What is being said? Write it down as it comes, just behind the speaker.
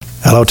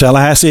Hello,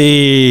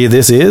 Tallahassee.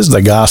 This is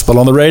the Gospel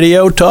on the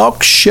Radio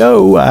Talk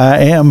Show. I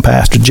am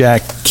Pastor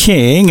Jack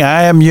King.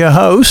 I am your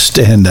host,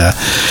 and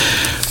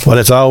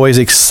it's always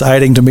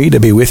exciting to me to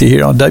be with you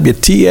here on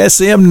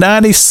WTSM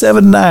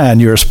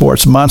 97.9. You're a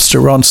sports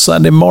monster on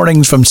Sunday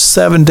mornings from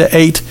 7 to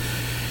 8.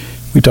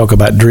 We talk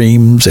about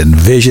dreams and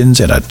visions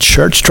and a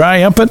church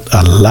triumphant,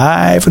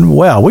 alive and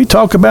well. We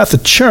talk about the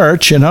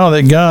church and all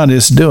that God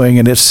is doing,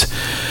 and it's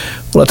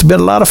been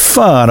a lot of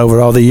fun over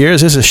all the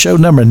years. This is show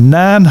number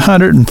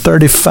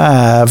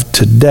 935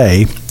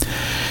 today.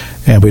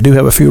 And we do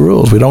have a few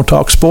rules. We don't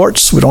talk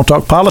sports, we don't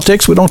talk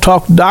politics, we don't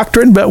talk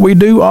doctrine, but we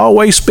do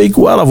always speak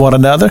well of one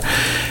another.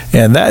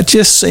 And that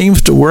just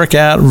seems to work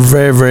out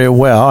very, very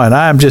well. And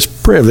I'm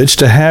just privileged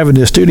to have in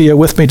the studio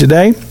with me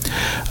today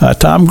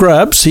Tom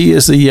Grubbs. He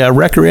is the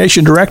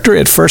Recreation Director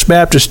at First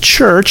Baptist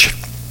Church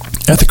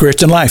at the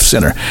Christian Life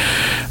Center.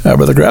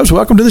 Brother Grubbs,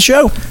 welcome to the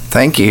show.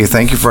 Thank you.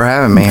 Thank you for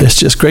having me. It's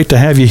just great to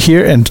have you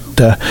here and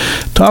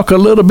talk a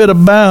little bit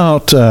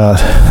about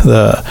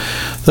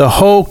the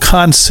whole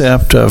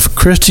concept of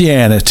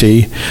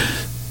Christianity,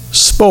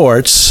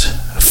 sports,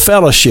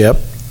 fellowship,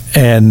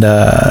 and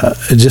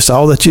just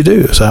all that you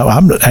do. So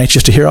I'm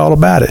anxious to hear all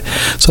about it.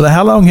 So now,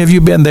 how long have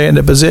you been there in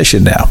the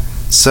position now?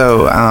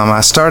 So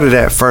I started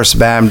at First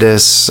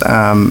Baptist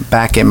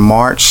back in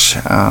March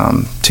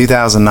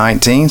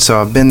 2019,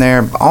 so I've been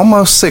there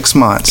almost 6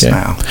 months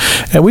now.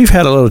 And we've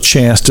had a little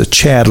chance to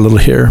chat a little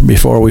here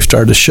before we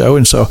started the show,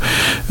 and so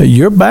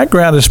your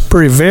background is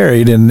pretty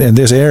varied in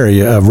this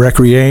area of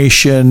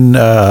recreation,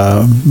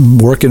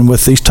 working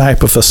with these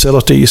type of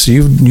facilities.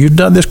 You've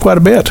done this quite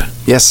a bit.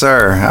 Yes,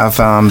 sir. I've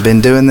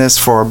been doing this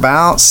for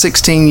about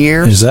 16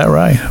 years. Is that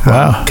right?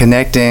 Wow.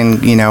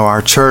 Connecting,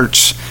 our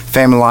church,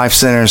 family life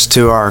centers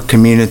to our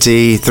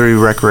community through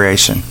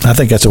recreation. I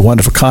think that's a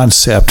wonderful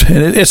concept.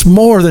 And it's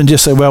more than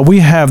just say, well,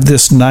 we have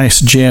this nice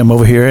gym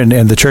over here and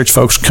the church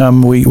folks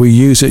come, we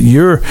use it.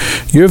 Your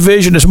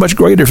vision is much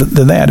greater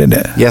than that, isn't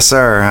it? Yes,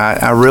 sir.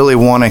 I really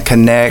want to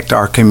connect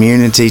our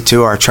community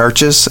to our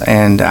churches,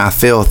 and I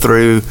feel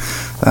through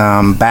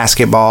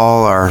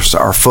basketball or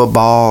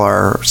football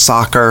or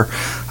soccer,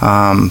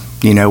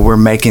 we're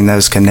making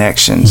those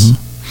connections.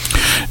 Mm-hmm.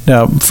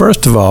 Now,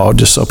 first of all,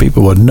 just so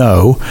people would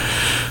know,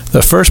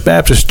 the First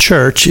Baptist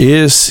Church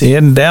is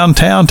in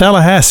downtown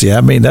Tallahassee.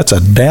 I mean, that's a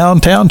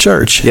downtown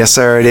church. Yes,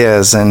 sir, it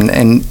is.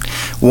 And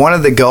one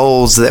of the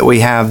goals that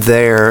we have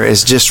there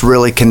is just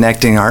really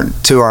connecting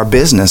to our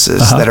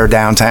businesses that are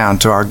downtown,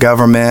 to our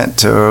government,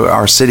 to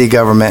our city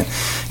government.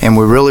 And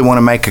we really want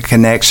to make a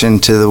connection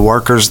to the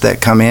workers that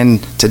come in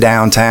to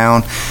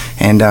downtown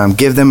and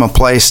give them a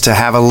place to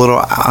have a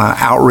little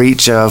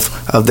outreach of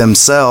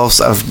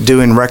themselves, of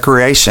doing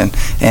recreation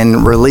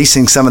and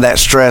releasing some of that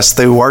stress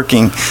through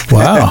working.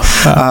 Wow.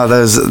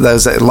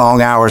 Those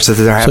long hours that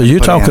they're having. So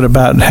you're talking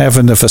about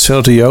having the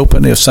facility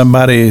open. If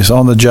somebody's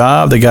on the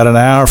job, they got an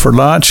hour for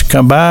lunch,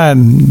 come by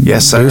and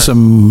do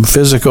some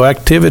physical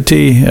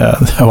activity.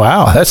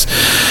 Wow,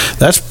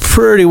 that's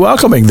pretty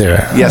welcoming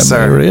there. Yes,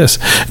 sir. There it is.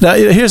 Now,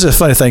 here's a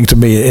funny thing to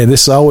me, and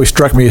this always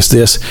struck me as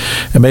this,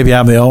 and maybe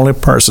I'm the only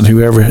person who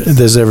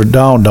this ever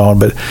dawned on,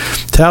 but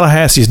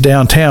Tallahassee's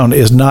downtown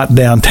is not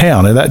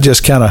downtown, and that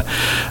just kind of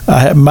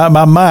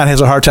my mind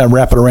has a hard time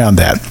wrapping around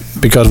that.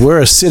 Because we're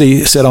a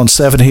city set on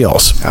 7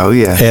 hills. Oh,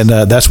 yeah. And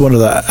that's one of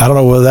the, I don't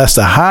know whether that's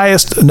the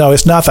highest. No,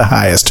 it's not the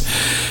highest.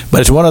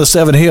 But it's one of the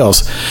 7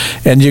 hills.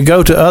 And you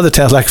go to other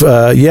towns, like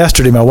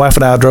yesterday, my wife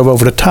and I drove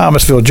over to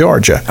Thomasville,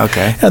 Georgia.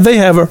 Okay. And they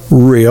have a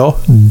real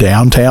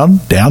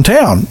downtown.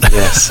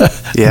 Yes.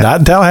 Yeah. Not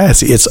in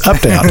Tallahassee. It's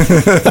uptown.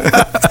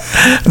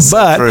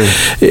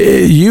 But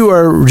you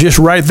are just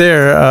right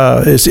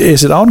there. Is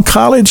it on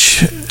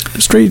College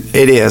Street?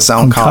 It is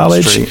on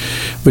College Street,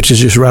 which is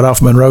just right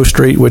off Monroe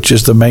Street, which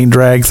is the main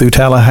drag through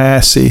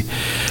Tallahassee.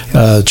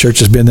 The church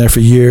has been there for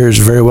years,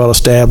 very well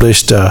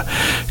established,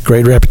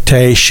 great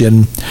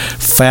reputation,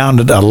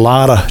 founded a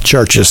lot of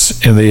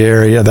churches in the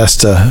area.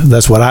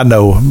 That's what I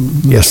know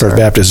First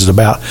Baptist is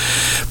about.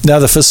 Now,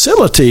 the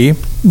facility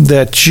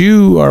that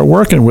you are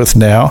working with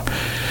now,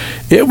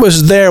 it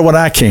was there when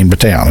I came to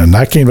town, and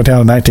I came to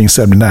town in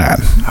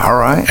 1979. All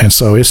right. And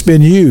so it's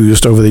been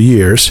used over the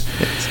years.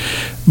 Yes.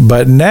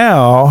 But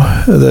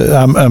now,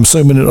 I'm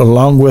assuming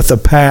along with the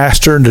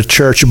pastor and the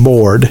church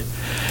board,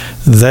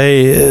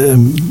 they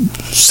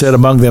said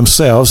among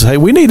themselves, hey,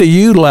 we need to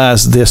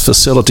utilize this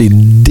facility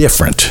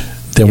different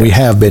than we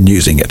have been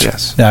using it.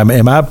 Yes. Now,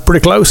 am I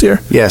pretty close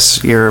here?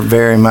 Yes, you're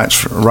very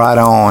much right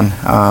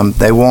on.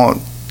 They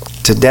want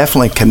to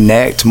definitely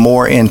connect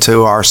more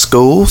into our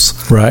schools,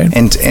 right?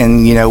 And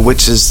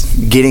which is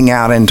getting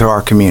out into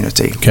our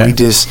community. Okay.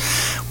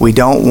 We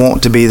don't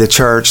want to be the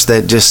church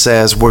that just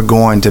says we're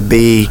going to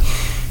be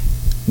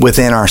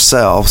within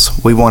ourselves.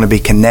 We want to be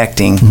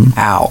connecting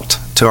out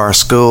to our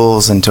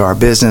schools and to our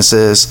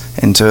businesses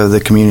and to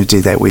the community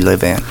that we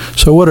live in.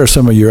 So what are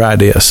some of your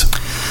ideas?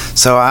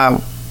 So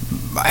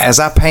as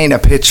I paint a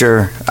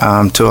picture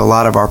to a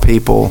lot of our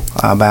people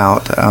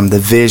about the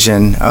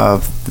vision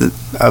of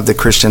the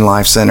Christian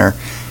Life Center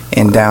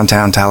in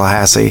downtown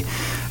Tallahassee,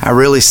 I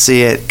really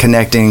see it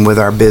connecting with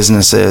our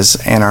businesses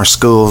and our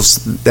schools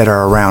that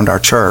are around our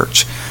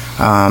church.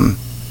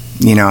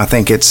 I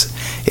think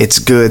it's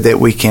good that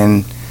we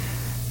can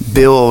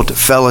build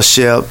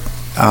fellowship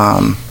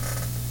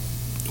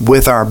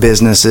with our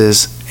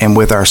businesses and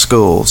with our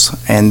schools,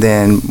 and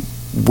then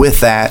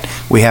with that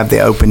we have the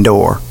open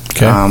door,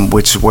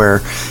 which is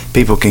where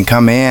people can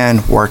come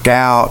in, work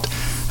out,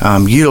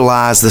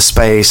 utilize the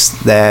space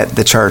that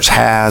the church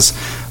has,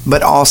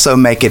 but also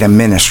make it a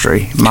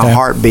ministry. My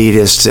heartbeat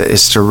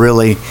is to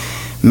really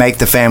make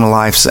the Family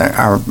Life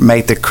Center, or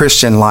make the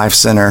Christian Life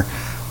Center,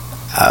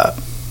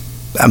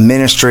 a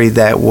ministry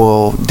that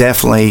will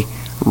definitely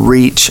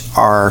reach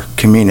our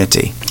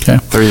community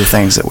through the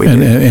things that we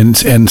do.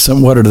 And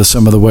what are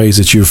some of the ways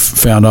that you've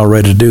found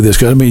already to do this?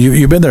 Because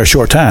you've been there a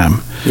short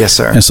time. Yes,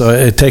 sir. And so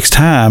it takes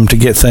time to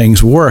get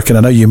things working. I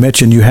know you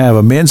mentioned you have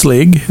a men's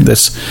league.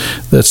 That's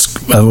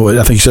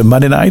I think you said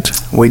Monday night.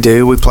 We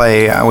do. We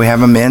play. We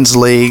have a men's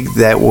league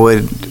that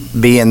would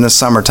be in the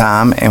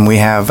summertime, and we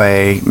have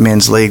a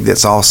men's league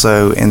that's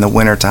also in the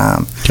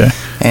wintertime.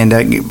 And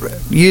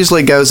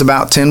usually goes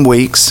about 10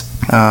 weeks.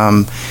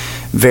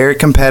 Very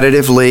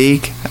competitive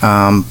league,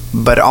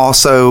 but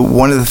also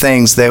one of the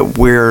things that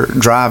we're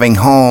driving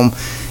home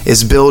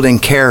is building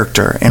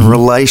character and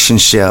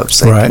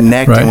relationships and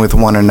connecting with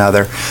one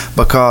another,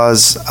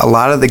 because a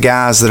lot of the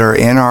guys that are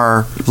in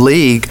our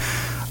league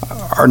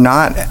are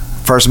not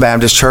First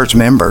Baptist Church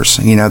members.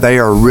 They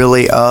are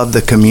really of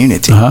the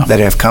community that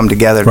have come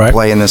together to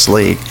play in this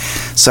league.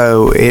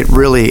 So it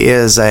really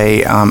is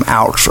a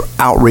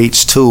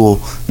outreach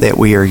tool that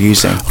we are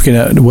using. Okay,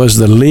 now, was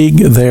the league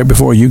there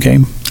before you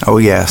came? Oh,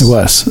 yes. It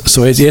was.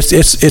 So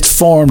it's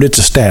formed, it's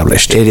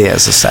established. It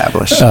is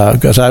established.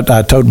 Because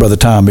I told Brother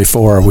Tom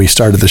before we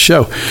started the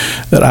show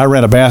that I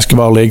ran a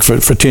basketball league for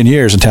 10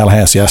 years in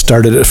Tallahassee. I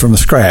started it from the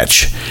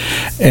scratch.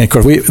 And, of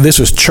course, this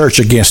was church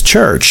against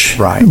church.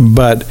 Right.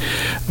 But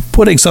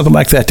putting something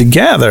like that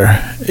together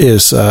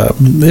is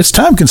it's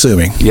time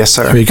consuming. Yes,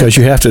 sir. Because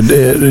you have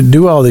to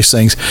do all these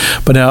things.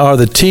 But now, are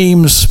the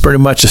teams pretty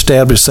much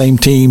established, same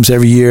teams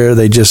every year?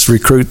 They just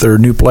recruit their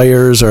new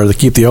players, or they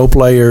keep the old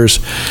players?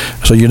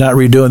 So you're not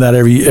redoing that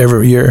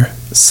every year?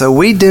 So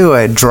we do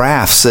a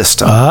draft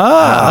system.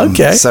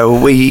 Okay. So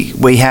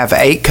we have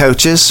 8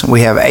 coaches.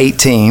 We have 8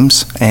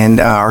 teams, and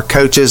our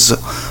coaches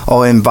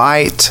will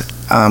invite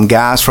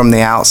guys from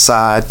the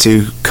outside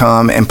to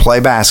come and play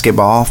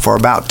basketball for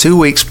about 2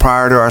 weeks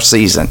prior to our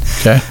season.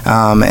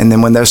 And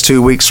then when those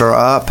 2 weeks are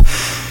up,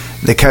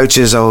 the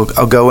coaches will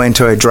go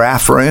into a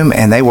draft room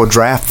and they will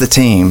draft the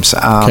teams.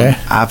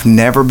 I've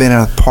never been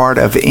a part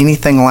of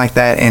anything like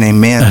that in a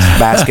men's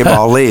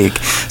basketball league.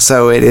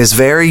 So it is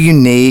very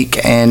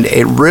unique, and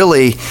it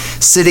really,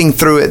 sitting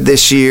through it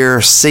this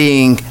year,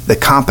 seeing the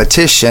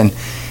competition,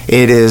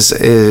 it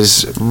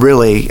is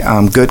really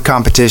good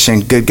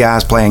competition, good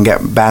guys playing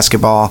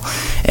basketball.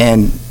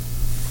 And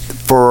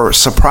for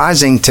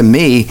surprising to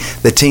me,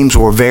 the teams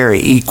were very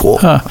equal.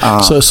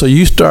 So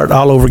you start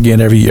all over again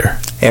every year?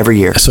 Every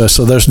year. So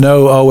there's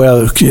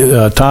no,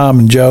 Tom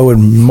and Joe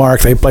and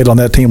Mark, they played on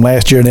that team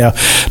last year. Now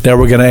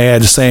we're going to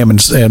add Sam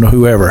and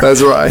whoever.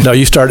 That's right. No,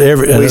 you start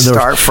we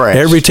start fresh.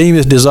 Every team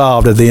is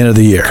dissolved at the end of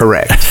the year.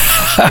 Correct.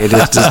 It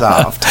is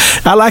dissolved.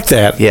 I like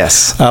that.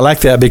 Yes. I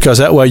like that, because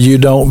that way you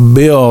don't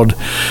build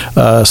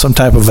some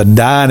type of a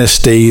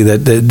dynasty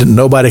that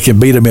nobody can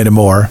beat them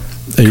anymore.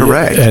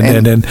 Correct.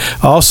 And then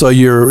also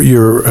you're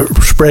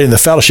spreading the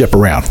fellowship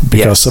around,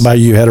 because somebody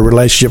you had a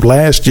relationship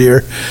last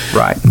year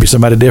be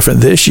somebody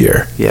different this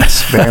year.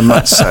 Yes, very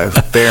much so.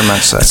 Very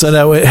much so. So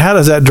now, how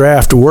does that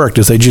draft work?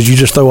 You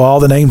just throw all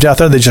the names out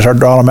there? They just start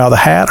drawing them out of the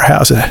hat, or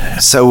how's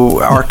it?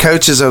 So our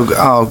coaches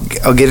will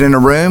get in a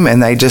room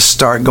and they just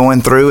start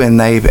going through, and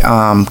they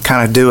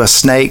kind of do a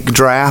snake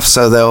draft.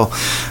 So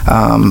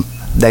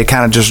they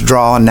kind of just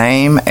draw a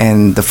name,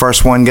 and the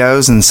first one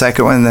goes, and the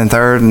second one, and then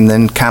third, and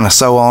then kind of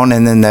so on.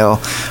 And then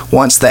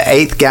once the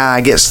 8th guy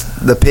gets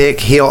the pick,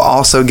 he'll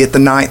also get the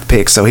 9th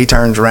pick. So he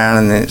turns around,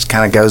 and then it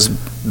kind of goes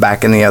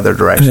back in the other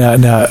direction.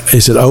 Now,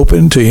 is it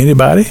open to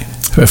anybody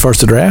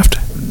first to draft?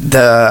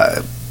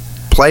 The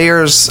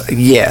players,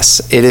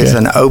 yes. It is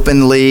an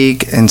open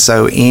league, and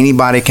so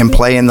anybody can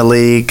play in the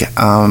league.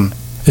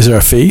 Is there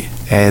a fee?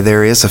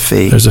 There is a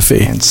fee. There's a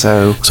fee, and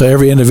so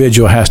every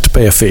individual has to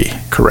pay a fee.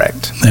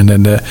 Correct. And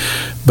then,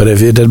 but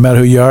if it doesn't matter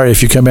who you are,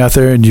 if you come out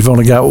there and you've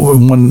only got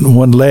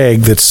one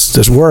leg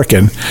that's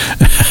working,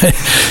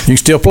 you can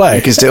still play.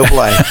 You can still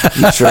play.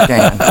 You sure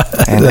can.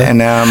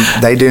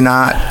 And they do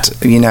not,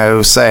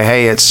 say,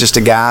 hey, it's just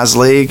a guys'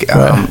 league.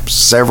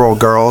 Several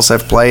girls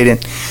have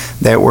played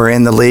that were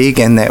in the league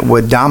and that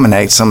would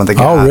dominate some of the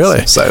guys. Oh,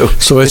 really?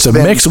 So it's a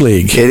mixed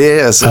league. It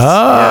is.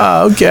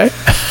 Okay.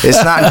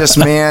 It's not just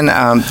men,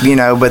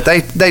 but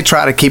they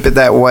try to keep it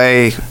that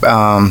way.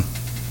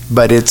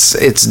 But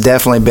it's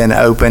definitely been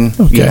open,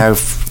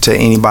 to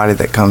anybody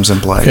that comes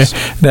and plays.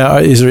 Okay. Now,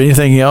 is there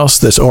anything else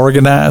that's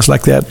organized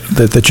like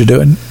that you're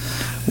doing?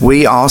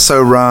 We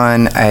also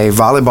run a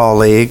volleyball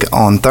league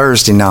on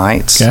Thursday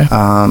nights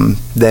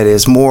that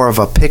is more of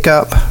a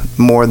pickup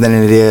more than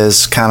it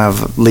is kind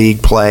of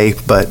league play,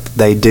 but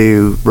they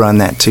do run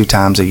that 2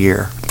 times a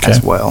year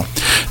as well.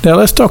 Now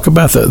let's talk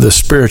about the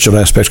spiritual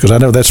aspects, because I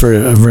know that's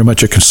very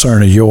much a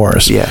concern of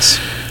yours. Yes.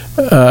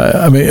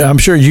 I mean, I'm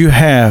sure you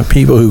have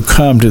people who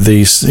come to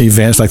these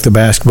events like the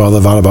basketball, the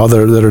volleyball,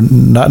 that are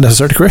not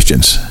necessarily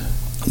Christians.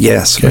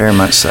 Yes, very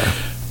much so.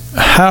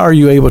 How are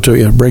you able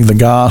to bring the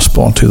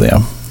gospel to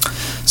them?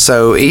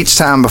 So each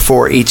time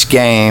before each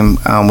game,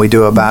 we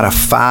do about a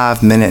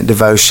 5-minute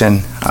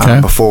devotion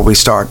before we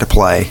start to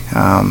play.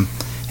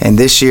 And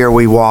this year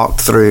we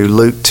walked through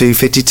Luke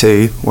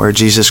 2:52, where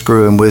Jesus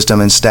grew in wisdom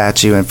and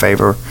stature and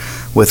favor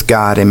with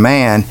God and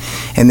man.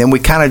 And then we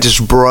kind of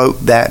just broke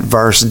that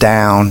verse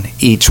down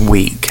each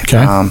week.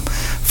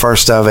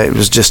 First of it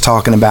was just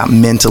talking about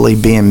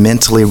being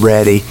mentally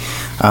ready.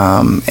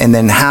 And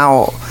then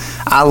how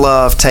I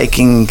love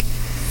taking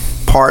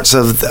parts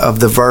of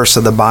the verse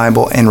of the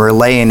Bible and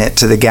relaying it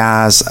to the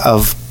guys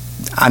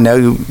I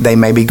know they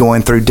may be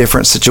going through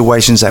different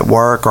situations at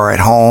work or at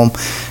home,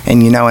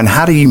 and and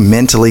how do you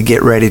mentally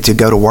get ready to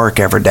go to work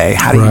every day?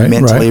 How do you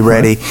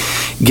mentally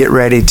get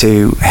ready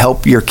to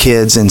help your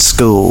kids in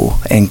school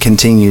and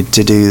continue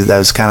to do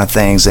those kind of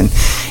things? And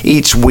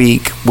each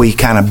week we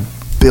kind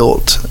of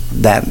built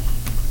that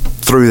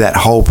through that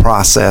whole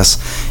process.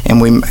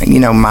 And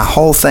my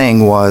whole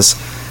thing was,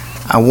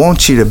 I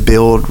want you to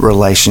build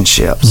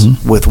relationships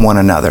with one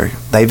another.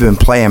 They've been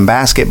playing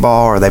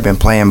basketball or they've been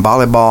playing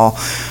volleyball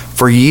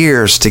for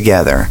years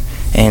together.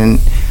 And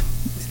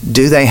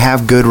do they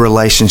have good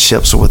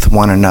relationships with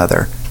one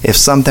another? If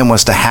something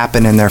was to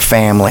happen in their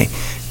family,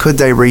 could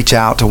they reach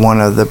out to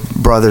one of the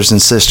brothers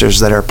and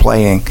sisters that are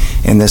playing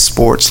in this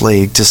sports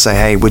league to say,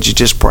 hey, would you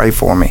just pray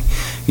for me?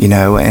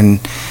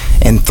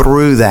 And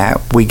through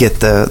that, we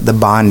get the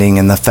bonding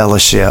and the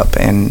fellowship,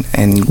 and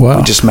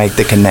we just make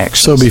the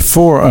connections. So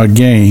before a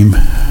game,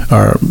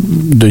 or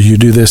do you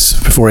do this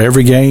before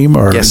every game,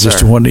 or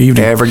just one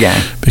evening? Every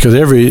game. Because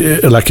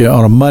like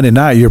on a Monday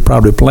night, you're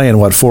probably playing,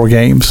 4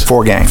 games?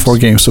 4 games. 4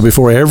 games. So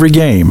before every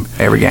game,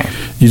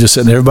 you just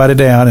sitting everybody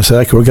down and say,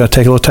 okay, we're going to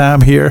take a little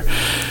time here,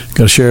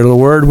 going to share a little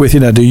word with you.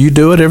 Now, do you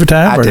do it every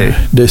time? I do.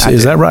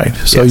 Is that right?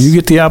 So you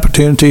get the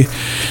opportunity.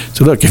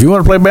 So look, if you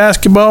want to play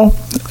basketball,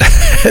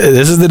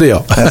 this is the deal.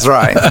 That's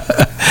right.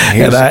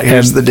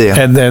 Here's the deal.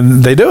 And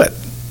then they do it.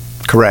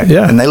 Correct.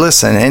 Yeah. And they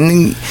listen.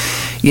 And,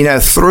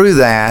 through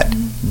that,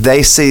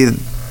 they see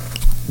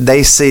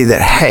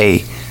that,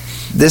 hey,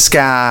 this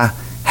guy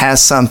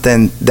has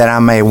something that I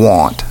may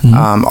want,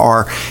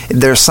 or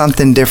there's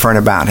something different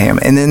about him.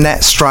 And then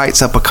that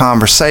strikes up a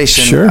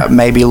conversation,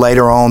 maybe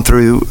later on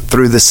through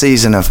the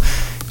season of,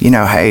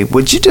 hey,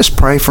 would you just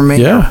pray for me?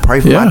 Yeah. Or pray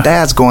for my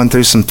dad's going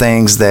through some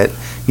things that,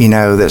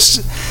 that's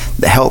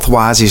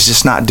health-wise, he's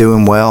just not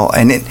doing well.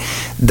 And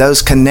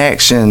those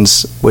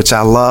connections, which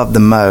I love the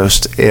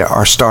most,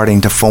 are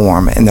starting to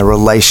form in the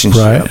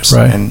relationships.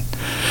 Right. And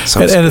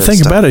the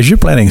thing about it is you're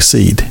planting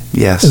seed.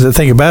 Yes. The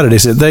thing about it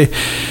is that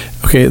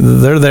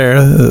they're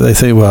there. They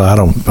think, well,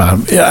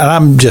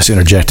 I'm just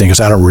interjecting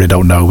because I really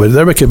don't know. But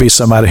there could be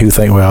somebody who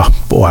think, well,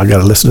 boy, I got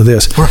to listen to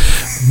this.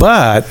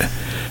 But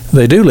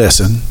they do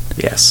listen.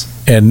 Yes.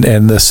 And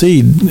the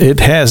seed, it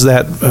has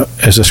that,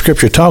 as the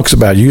scripture talks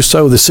about, you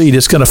sow the seed,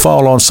 it's going to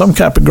fall on some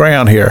type of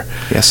ground here.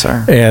 Yes,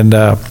 sir. And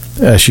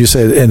as you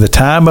said, in the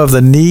time of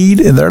the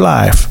need in their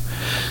life,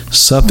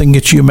 something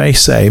that you may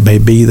say may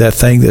be that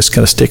thing that's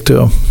going to stick to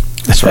them.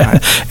 That's right.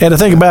 And the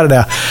thing about it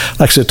now,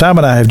 like I said, Tom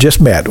and I have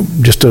just met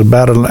just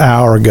about an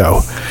hour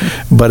ago,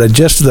 but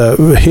just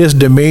his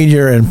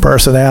demeanor and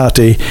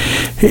personality,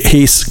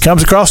 he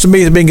comes across to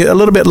me as being a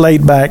little bit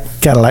laid back,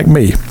 kind of like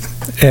me.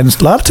 And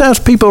a lot of times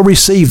people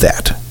receive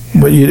that.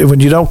 When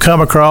you don't come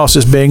across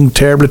as being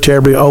terribly,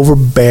 terribly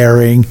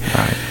overbearing,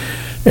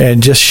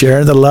 and just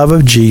sharing the love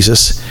of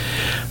Jesus,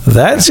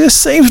 that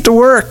just seems to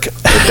work.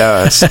 It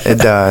does. It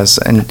does.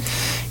 And,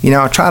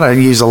 I try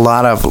to use a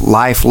lot of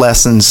life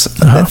lessons,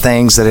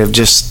 things that have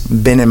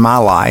just been in my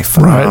life.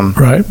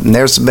 Right. And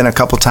there's been a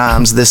couple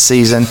times this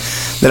season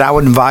that I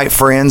would invite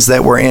friends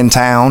that were in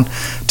town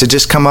to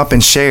just come up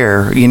and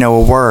share,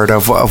 a word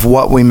of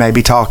what we may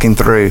be talking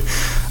through.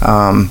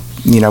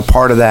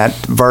 Part of that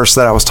verse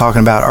that I was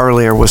talking about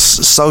earlier was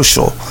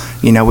social.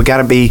 We got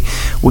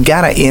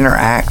to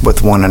interact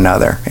with one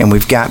another, and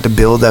we've got to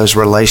build those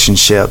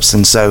relationships.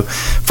 And so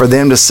for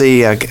them to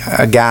see a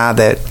guy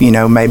that,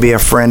 may be a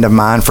friend of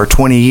mine for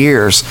 20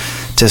 years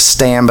to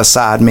stand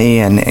beside me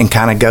and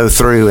kind of go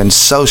through, and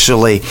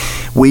socially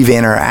we've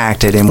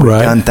interacted and we've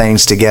done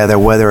things together,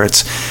 whether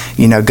it's,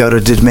 go to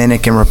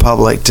Dominican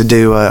Republic to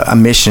do a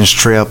missions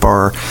trip,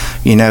 or,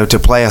 to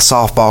play a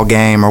softball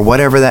game, or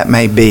whatever that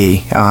may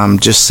be.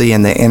 Just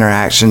seeing the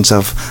interactions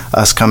of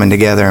us coming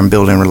together and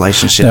building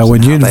relationships. Now,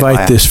 when you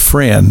invite this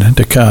friend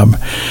to come,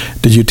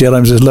 did you tell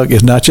him, look,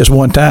 it's not just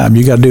one time.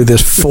 You got to do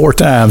this 4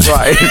 times.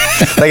 Right.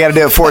 They got to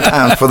do it 4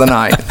 times for the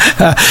night.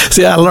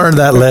 See, I learned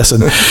that lesson.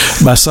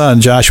 My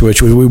son, John Joshua,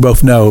 which we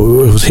both know,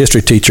 was a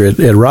history teacher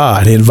at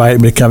Rod. He invited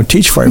me to come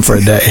teach for him for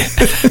a day.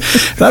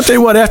 And I'll tell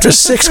you what, after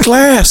 6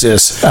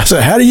 classes, I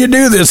said, how do you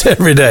do this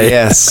every day?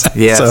 Yes.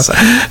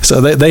 So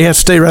they have to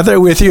stay right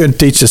there with you and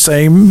teach the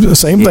same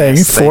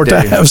thing 4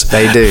 times.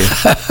 They do.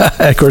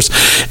 Of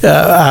course,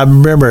 I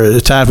remember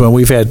the times when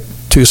we've had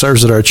 2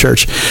 services at our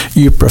church,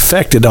 you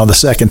perfected on the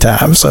 2nd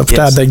time. So by the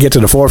time they get to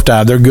the 4th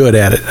time, they're good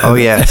at it. Oh,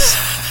 yes.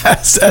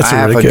 that's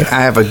really good.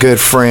 I have a good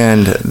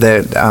friend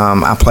that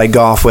I play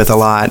golf with a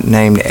lot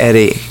named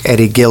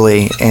Eddie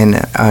Gilly, and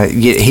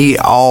he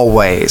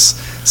always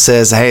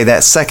says, hey,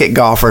 that second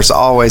golfer is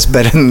always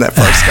better than that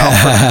first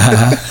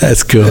golfer.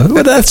 That's good.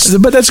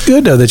 But that's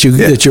good, though,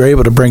 that you're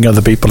able to bring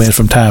other people in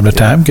from time to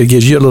time. It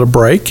gives you a little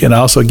break, and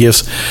also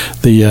gives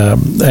the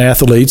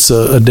athletes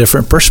a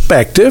different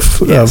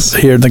perspective of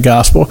hearing the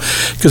gospel.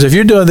 Because if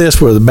you're doing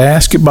this with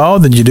basketball,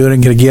 then you're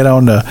doing it again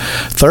on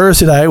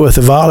Thursday night with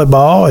the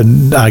volleyball,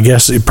 and I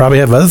guess you probably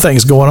have other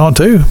things going on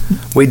too.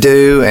 We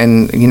do,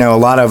 and a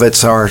lot of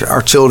it's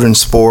our children's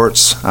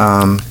sports.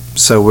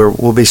 So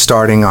we'll be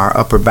starting our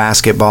upper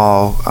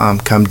basketball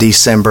come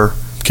December.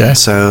 Okay.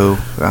 So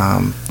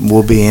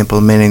we'll be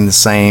implementing the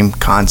same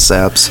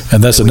concepts.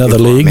 And that's another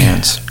league?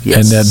 Yes.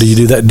 And do you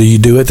do that? Do you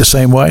do it the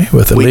same way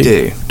with the league? We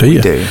do. Do you?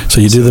 We do.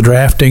 So you do the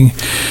drafting.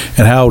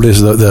 And how old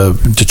is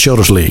the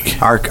children's league?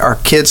 Our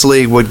kids'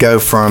 league would go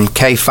from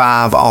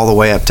K5 all the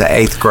way up to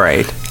 8th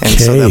grade. And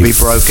so they'll be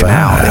broken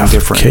out in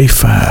different...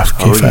 K5.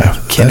 Oh,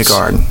 yeah.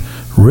 Kindergarten.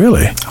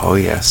 Really? Oh,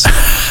 yes.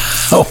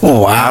 Oh,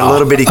 wow. Our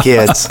little bitty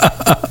kids.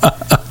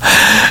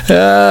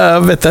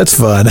 I bet that's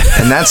fun.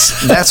 And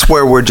that's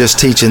where we're just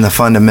teaching the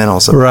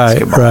fundamentals of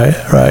basketball.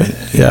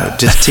 Right. Yeah.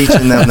 Just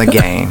teaching them the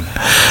game.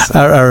 So.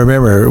 I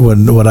remember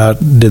when I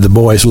did the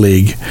boys'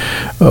 league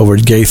over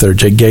at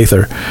Jake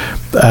Gaither,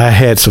 I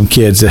had some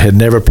kids that had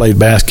never played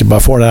basketball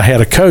before, and I had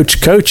a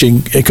coach coaching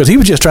because he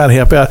was just trying to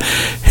help out.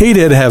 He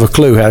didn't have a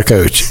clue how to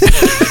coach.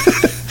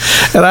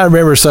 And I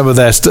remember some of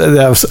that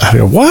stuff. I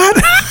go, what?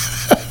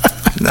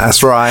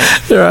 That's right.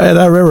 And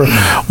I remember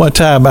one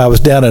time I was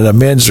down at a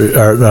men's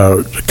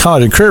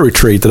college and career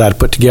retreat that I'd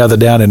put together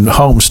down in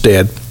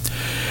Homestead,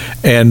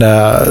 and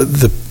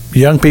the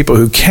young people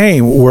who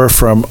came were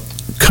from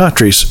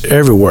countries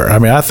everywhere. I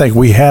mean, I think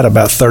we had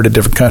about 30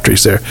 different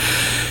countries there,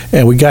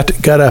 and we got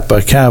up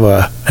a kind of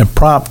a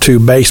impromptu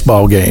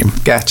baseball game.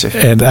 Gotcha.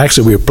 And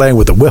actually, we were playing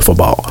with a wiffle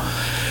ball.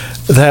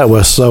 That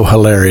was so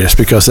hilarious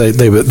because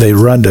they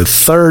run to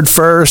third,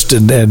 first,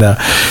 and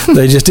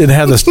they just didn't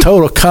have this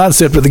total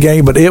concept of the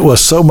game, but it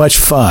was so much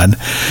fun.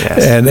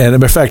 Yes. And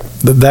in fact,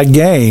 that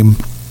game,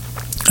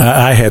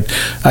 I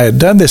had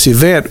done this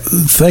event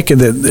thinking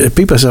that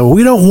people said, well,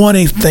 we don't want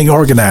anything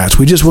organized.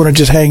 We just want to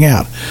just hang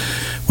out.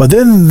 Well,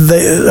 then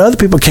other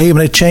people came and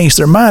they changed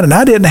their mind, and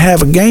I didn't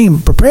have a game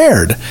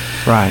prepared.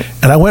 Right.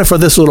 And I went for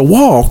this little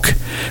walk,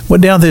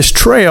 went down this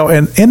trail,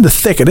 and in the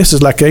thicket, this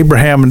is like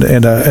Abraham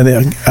and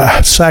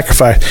the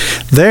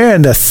sacrifice. There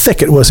in the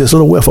thicket was this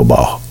little wiffle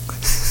ball.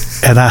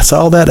 And I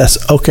saw that.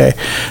 That's okay.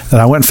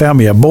 And I went and found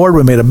me a board.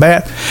 We made a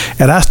bat,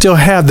 and I still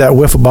have that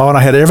wiffle ball, and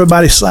I had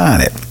everybody sign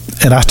it.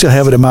 And I still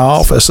have it in my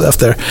office up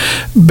there.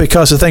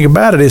 Because the thing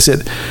about it is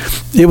that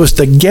it was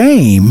the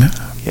game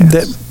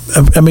that,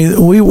 I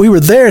mean, we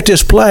were there at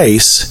this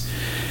place,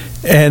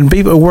 and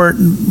people weren't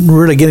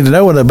really getting to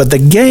know one another, but the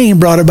game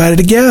brought everybody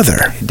together.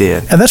 It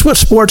did. And that's what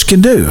sports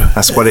can do.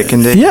 That's what it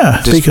can do. Yeah.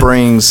 It just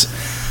brings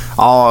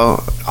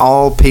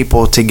all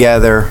people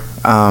together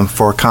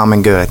for a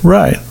common good.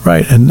 Right.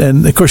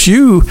 And of course,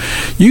 you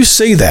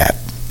see that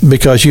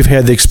because you've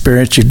had the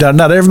experience you've done.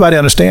 Not everybody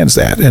understands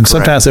that. And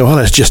sometimes they say, well,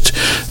 it's just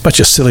a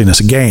bunch of silliness,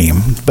 a game.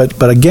 But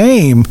a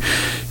game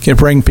can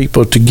bring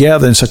people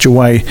together in such a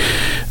way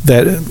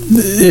that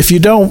if you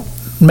don't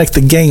make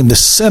the game the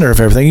center of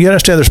everything, you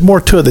understand there's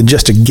more to it than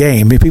just a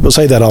game. I mean, people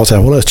say that all the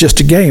time. Well, it's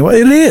just a game. Well,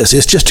 it is.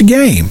 It's just a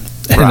game.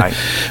 Right.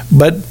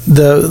 But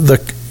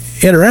the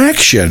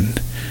interaction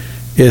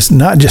is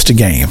not just a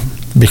game.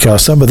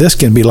 Because some of this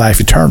can be life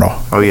eternal.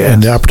 Oh, yeah.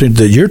 And the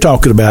opportunity that you're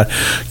talking about,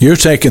 you're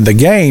taking the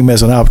game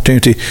as an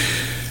opportunity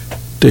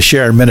to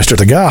share and minister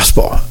the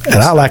gospel. And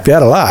I like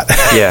that a lot.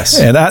 Yes.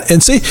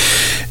 and see,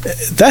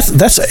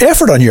 that's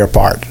effort on your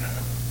part.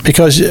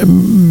 Because, I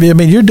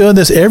mean, you're doing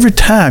this every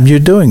time you're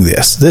doing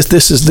this.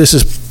 This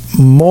is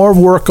more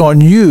work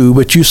on you,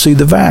 but you see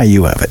the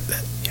value of it.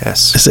 Yes.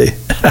 See,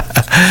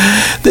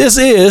 this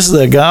is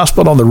the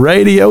Gospel on the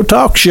Radio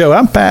talk show.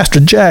 I'm Pastor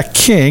Jack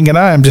King, and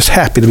I am just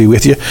happy to be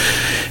with you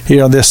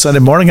here on this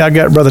Sunday morning. I've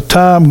got Brother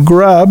Tom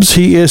Grubbs.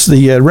 He is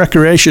the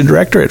Recreation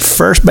Director at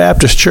First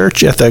Baptist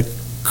Church at the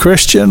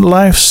Christian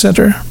Life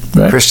Center.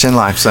 Right? Christian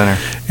Life Center.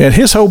 And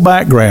his whole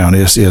background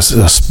is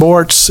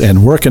sports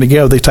and working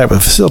together with these type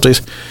of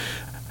facilities.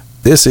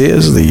 This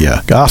is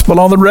the Gospel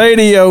on the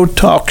Radio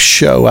talk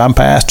show. I'm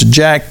Pastor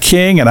Jack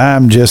King, and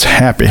I'm just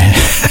happy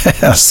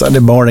Sunday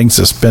mornings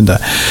to spend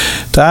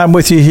time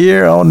with you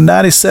here on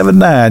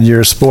 97.9,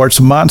 your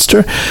sports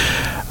monster.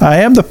 I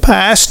am the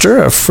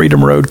pastor of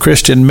Freedom Road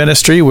Christian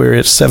Ministry. We're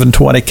at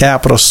 720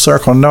 Capitol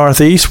Circle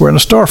Northeast. We're in a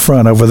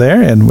storefront over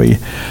there, and we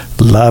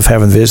love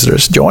having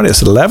visitors. Join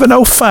us at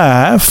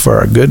 11:05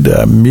 for good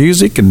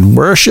music and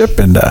worship.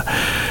 And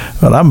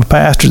well, I'm a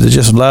pastor that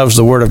just loves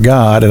the Word of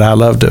God, and I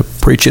love to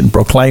preach it and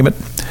proclaim it.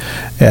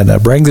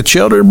 And bring the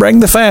children, bring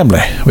the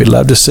family. We'd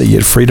love to see you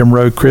at Freedom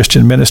Road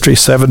Christian Ministry,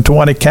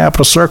 720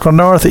 Capitol Circle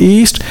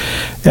Northeast,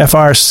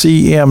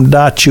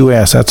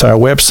 frcm.us. That's our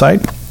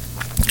website.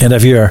 And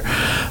if you're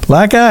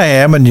like I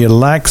am and you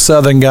like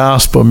Southern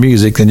gospel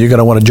music, then you're going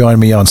to want to join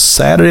me on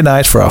Saturday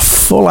nights for a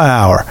full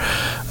hour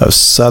of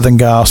Southern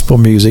gospel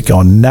music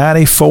on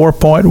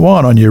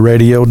 94.1 on your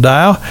radio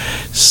dial,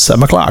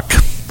 7 o'clock.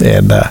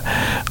 And,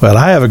 well,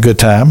 I have a good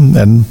time,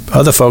 and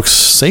other folks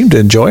seem to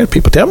enjoy it.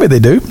 People tell me they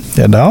do.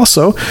 And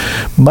also,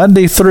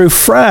 Monday through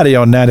Friday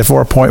on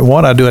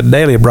 94.1, I do a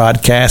daily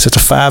broadcast. It's a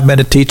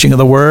 5-minute teaching of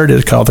the Word.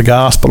 It's called the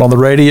Gospel on the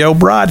Radio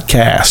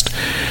Broadcast.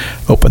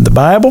 Open the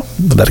Bible,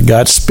 let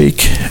God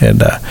speak,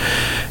 and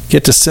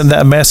get to send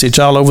that message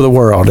all over the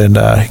world, and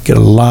get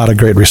a lot of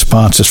great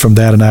responses from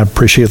that, and I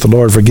appreciate the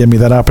Lord for giving me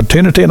that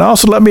opportunity. And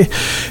also let me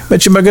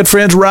mention my good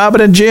friends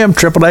Robin and Jim,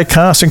 AAA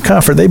Constant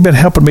Comfort. They've been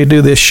helping me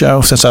do this show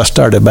since I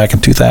started back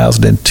in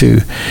 2002.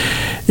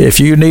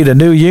 If you need a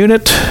new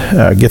unit,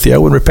 get the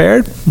old one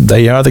repaired,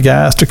 they are the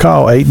guys to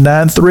call,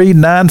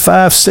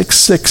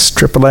 893-9566,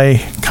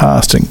 AAA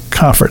Constant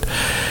Comfort.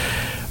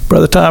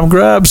 Brother Tom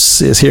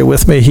Grubbs is here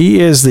with me. He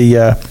is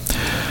the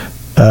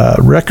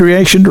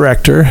Recreation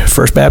Director,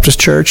 First Baptist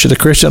Church at the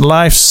Christian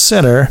Life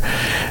Center,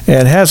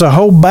 and has a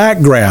whole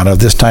background of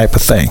this type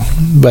of thing.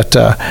 But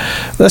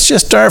let's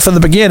just start from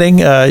the beginning.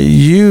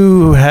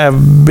 You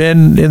have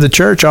been in the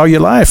church all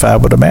your life, I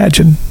would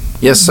imagine.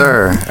 Yes,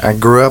 sir. I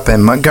grew up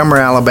in Montgomery,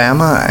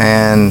 Alabama,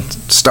 and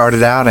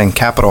started out in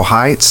Capitol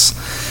Heights,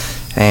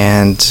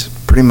 and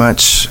pretty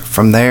much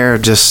from there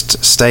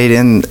just stayed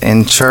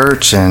in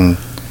church and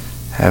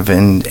have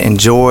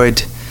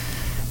enjoyed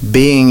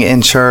being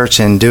in church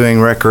and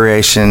doing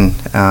recreation,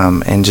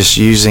 and just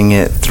using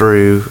it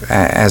through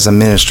as a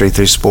ministry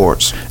through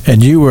sports.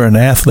 And you were an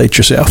athlete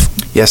yourself?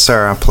 Yes,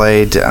 sir. I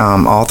played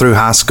all through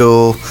high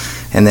school,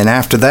 and then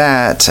after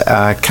that,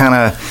 kind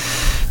of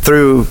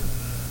through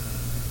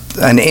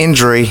an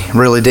injury,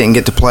 really didn't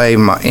get to play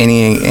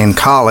any in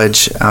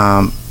college.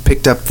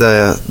 Picked up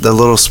the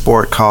little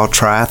sport called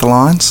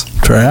triathlons.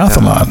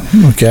 Triathlon,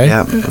 okay.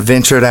 Yeah,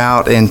 ventured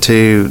out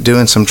into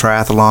doing some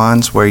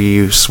triathlons where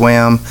you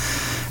swim,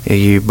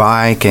 you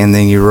bike, and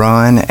then you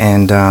run,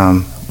 and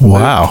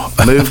wow,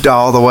 moved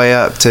all the way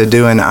up to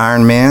doing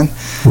Ironman.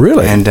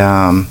 Really? And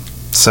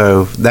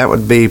so that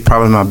would be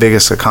probably my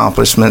biggest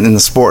accomplishment in the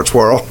sports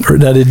world.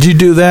 Now, did you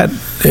do that?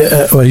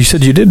 Well, you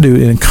said you did do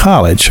it in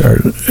college, or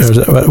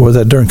was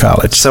that during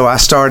college? So I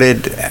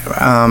started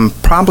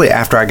probably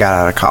after I got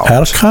out of college.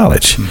 Out of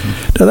college.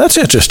 Mm-hmm. Now, that's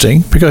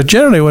interesting, because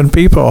generally when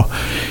people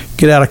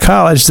get out of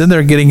college, then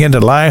they're getting into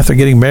life, they're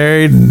getting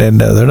married, and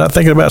they're not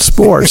thinking about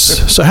sports.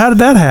 So how did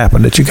that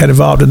happen, that you got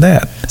involved in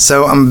that?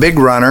 So I'm a big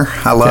runner.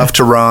 I love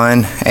to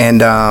run,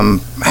 and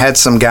had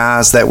some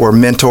guys that were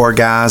mentor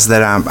guys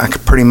that I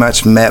pretty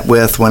much met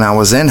with when I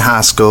was in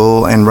high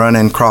school and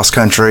running cross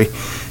country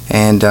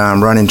and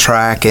running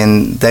track,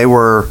 and they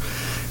were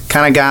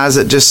kind of guys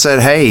that just said,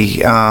 hey,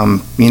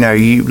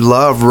 you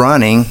love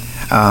running,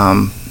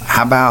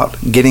 how about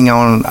getting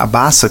on a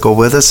bicycle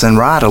with us and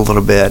ride a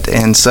little bit?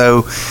 And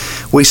so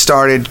we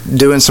started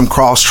doing some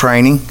cross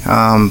training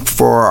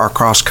for our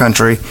cross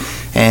country,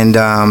 and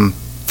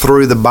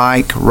through the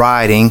bike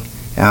riding,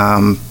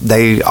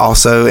 they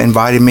also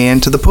invited me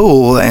into the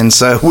pool, and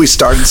so we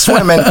started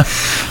swimming.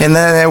 And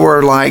then they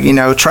were like,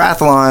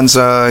 triathlons,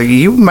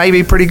 you may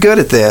be pretty good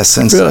at this.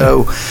 And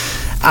so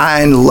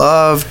I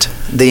loved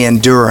the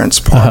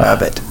endurance part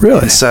of it.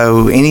 Really? And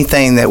so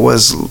anything that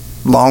was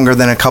longer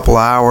than a couple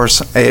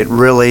hours, it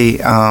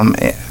really,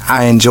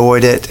 I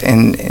enjoyed it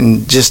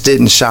and just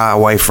didn't shy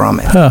away from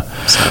it. So.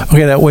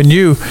 Okay, now when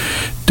you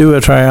do a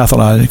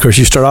triathlon, of course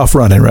you start off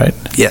running, right?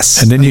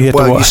 Yes. And then you hit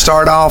you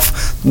start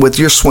off with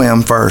your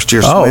swim first.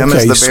 Your swim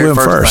is the very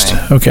first thing.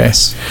 Okay.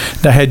 Yes.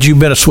 Now, had you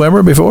been a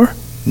swimmer before?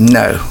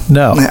 No.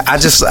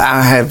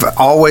 I have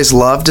always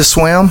loved to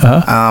swim,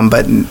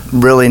 but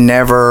really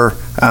never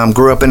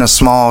grew up in a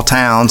small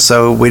town,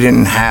 so we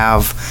didn't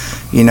have,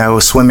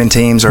 swimming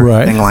teams or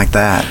anything like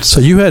that. So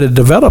you had to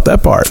develop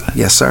that part.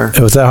 Yes, sir.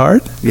 Was that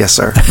hard? Yes,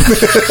 sir.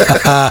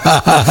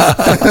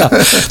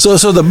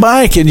 So the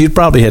biking you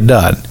probably had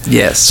done.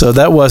 Yes. So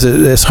that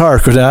wasn't as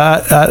hard, because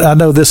I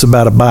know this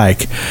about a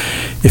bike.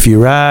 If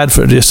you ride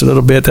for just a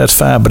little bit, that's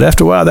fine. But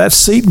after a while, that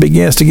seat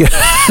begins to get...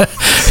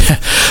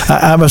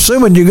 I'm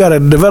assuming you got to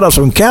develop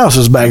some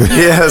calluses back there.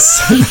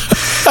 Yes.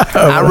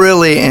 I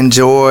really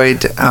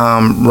enjoyed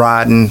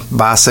riding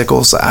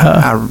bicycles.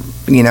 I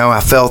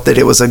felt that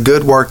it was a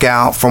good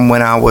workout from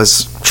when I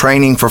was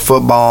training for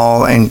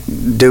football and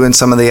doing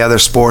some of the other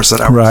sports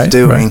that I was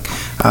doing.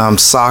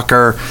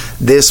 Soccer.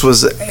 This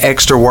was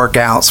extra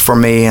workouts for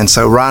me, and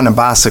so riding a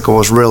bicycle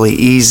was really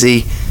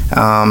easy.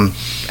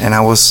 and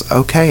I was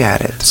okay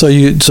at it. So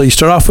you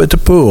start off with the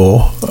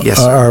pool, yes,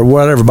 or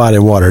whatever body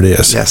of water it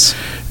is. Yes.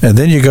 And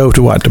then you go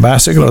to what? The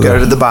bicycle? Go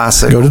to the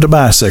bicycle. Go to the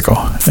bicycle,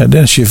 and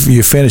then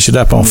you finish it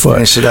up on foot.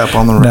 Finish it up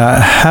on the road.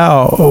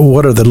 Now,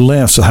 what are the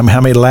lengths? How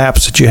many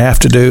laps that you have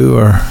to do?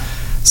 Or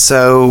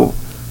so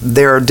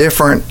there are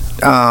different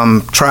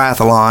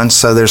triathlons.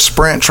 So there's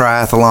sprint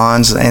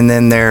triathlons, and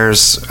then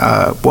there's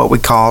what we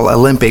call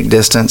Olympic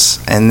distance,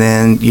 and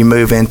then you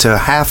move into a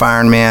half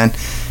Ironman,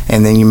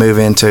 and then you move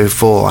into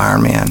full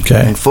Ironman.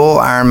 Okay. And full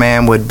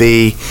Ironman would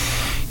be,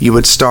 you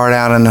would start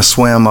out in a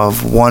swim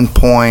of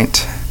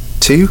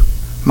 1.2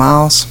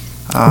 miles.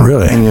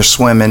 Really? And you're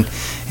swimming,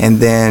 and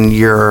then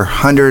you're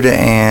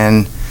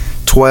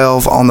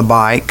 112 on the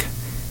bike,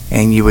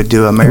 and you would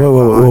do a marathon.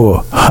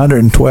 Whoa.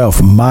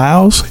 112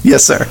 miles?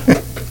 Yes, sir.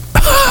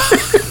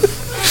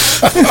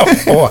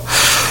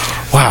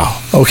 Wow.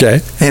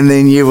 Okay. And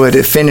then you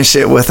would finish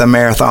it with a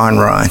marathon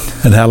run.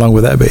 And how long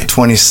would that be?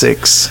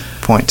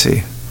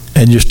 26.2.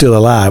 And you're still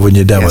alive when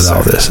you're done Yes, with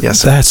all sir. this. Yes,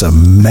 sir. That's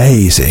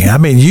amazing. I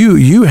mean,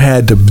 you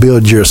had to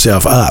build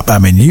yourself up. I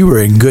mean, you were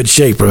in good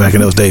shape back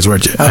in those days,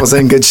 weren't you? I was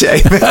in good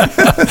shape.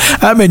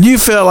 I mean, you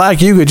felt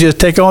like you could just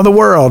take on the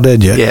world,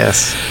 didn't you?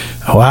 Yes.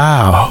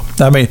 Wow.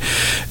 I mean,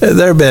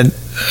 there have been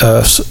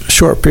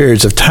short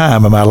periods of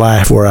time in my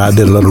life where I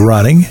did a little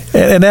running,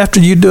 and after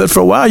you do it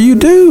for a while, you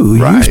do.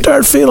 Right. You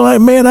start feeling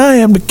like, man, I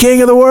am the king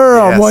of the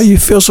world. Yes. Boy, you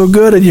feel so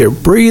good, and you're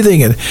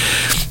breathing, and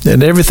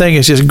everything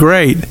is just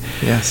great.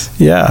 Yes.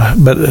 Yeah,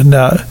 but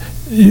now,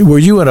 were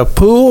you in a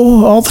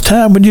pool all the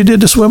time when you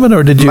did the swimming,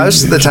 or did you?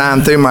 Most of the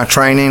time through my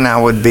training, I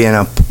would be in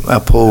a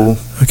pool.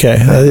 Okay,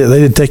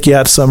 they didn't take you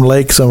out to some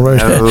lake somewhere.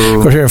 No.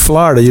 Of course, here in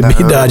Florida, you'd be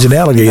dodging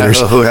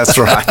alligators. Oh, that's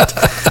right.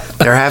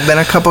 There have been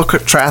a couple of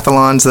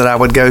triathlons that I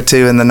would go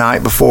to, and the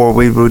night before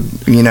we would,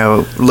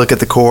 look at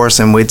the course,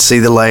 and we'd see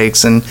the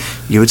lakes, and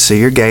you would see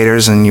your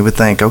gators, and you would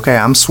think, okay,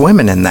 I'm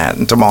swimming in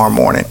that tomorrow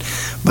morning.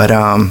 But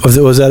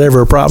was that ever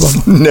a problem?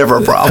 Never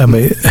a problem. I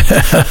mean,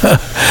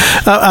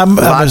 I'm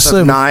Lots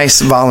assuming of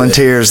nice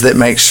volunteers that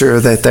make sure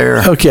that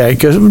they're okay.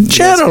 Because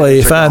generally,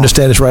 if I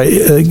understand this right,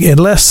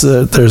 unless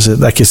there's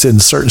like you said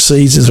in certain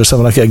seasons or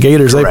something like that,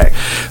 gators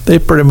they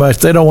pretty much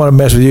they don't want to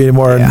mess with you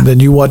anymore than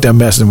you want them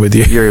messing with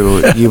you.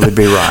 You would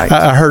be right.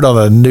 I heard on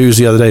the news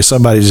the other day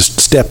somebody just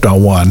stepped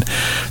on one,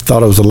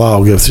 thought it was a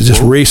log.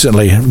 Just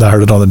recently, I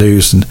heard it on the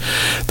news, and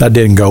that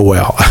didn't go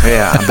well.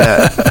 Yeah, I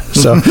bet.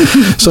 So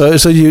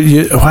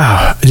you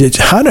wow,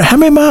 how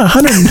many miles?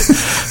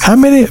 How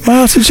many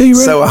miles did you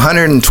run? So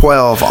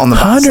 112 on the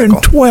bicycle.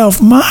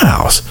 112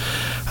 miles.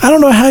 I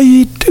don't know how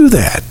you do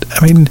that.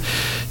 I mean,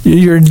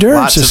 your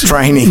endurance Lots of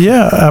training.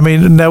 Yeah, I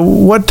mean, now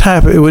what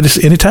type?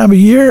 Any time of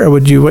year, or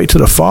would you wait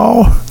till the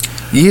fall?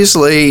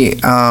 Usually,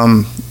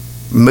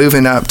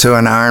 moving up to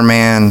an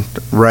Ironman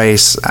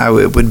race,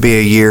 it would be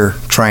a year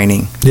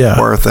training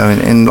worth.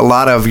 And a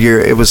lot of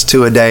it was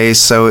 2 a day,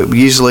 so it would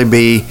usually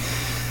be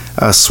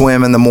a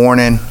swim in the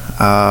morning,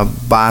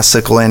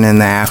 bicycling in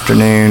the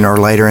afternoon or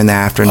later in the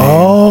afternoon.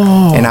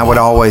 Oh. And I would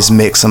always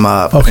mix them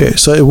up. Okay,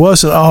 so it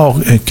wasn't all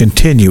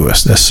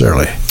continuous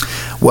necessarily.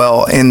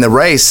 Well, in the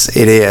race,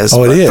 it is.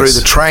 Oh, it is.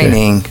 Through the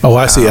training. Okay. Oh,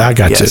 I see. I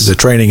got you. The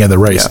training and the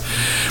race.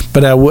 Yeah.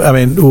 But I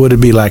mean, would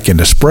it be like in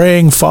the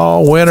spring,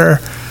 fall, winter?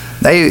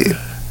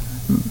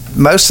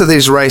 Most of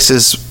these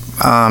races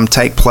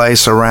take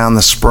place around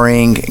the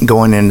spring,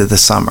 going into the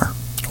summer.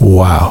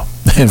 Wow.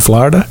 In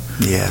Florida?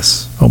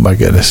 Yes. Oh, my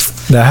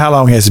goodness. Now, how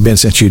long has it been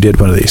since you did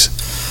one of these?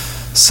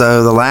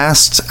 So the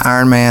last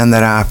Ironman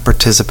that I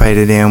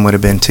participated in would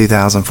have been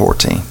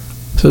 2014.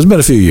 So it's been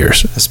a few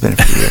years. It's been a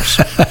few years.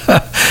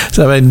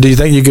 So, I mean, do you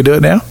think you could do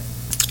it now?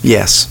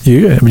 Yes.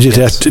 You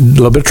just have a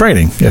little bit of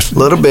training. Yes. A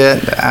little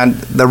bit.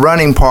 The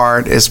running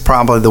part is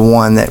probably the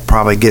one that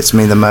probably gets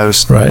me the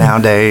most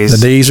nowadays.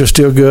 The knees are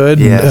still good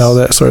and all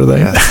that sort of thing.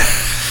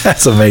 Yes.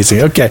 That's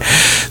amazing. Okay.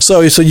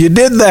 So you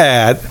did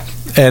that.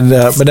 And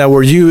but now,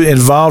 were you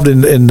involved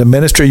in the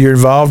ministry you're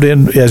involved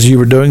in as you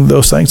were doing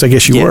those things? I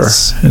guess you were.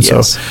 And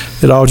so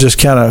it all just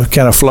kind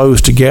of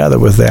flows together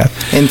with that.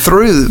 And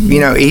through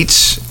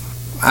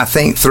I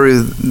think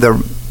through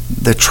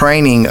the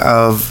training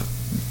of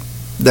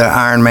the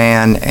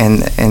Ironman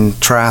and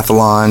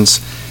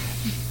triathlons,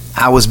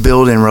 I was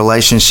building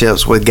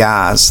relationships with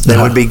guys.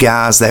 There would be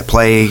guys that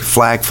play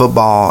flag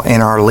football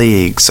in our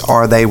leagues,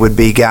 or they would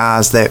be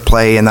guys that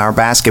play in our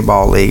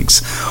basketball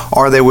leagues,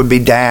 or there would be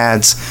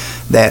dads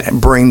that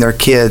bring their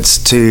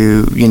kids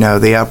to,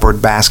 the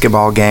upward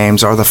basketball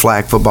games or the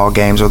flag football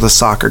games or the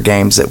soccer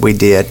games that we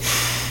did.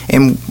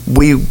 And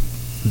we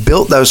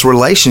built those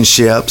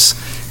relationships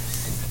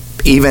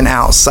even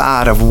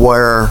outside of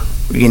where,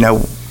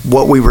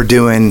 what we were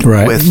doing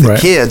with the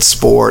kids'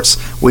 sports.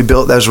 We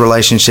built those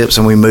relationships,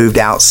 and we moved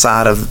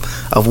outside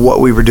of what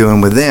we were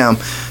doing with them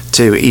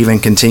to even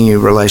continue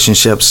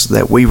relationships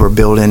that we were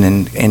building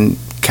and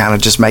kind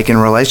of just making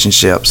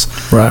relationships.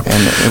 Right.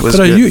 And it was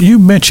good. You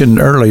mentioned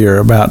earlier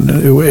about,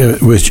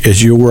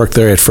 as you work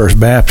there at First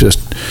Baptist,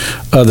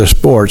 other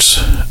sports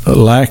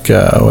like,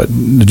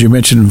 did you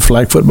mention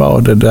flag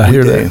football? Did I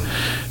hear that?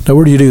 Now,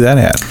 where do you do that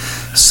at?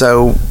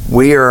 So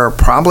we are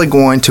probably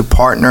going to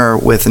partner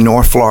with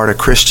North Florida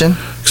Christian.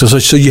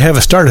 So you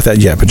haven't started that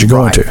yet, but you're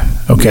going to.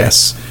 Okay.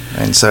 Yes.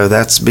 And so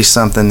that's be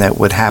something that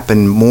would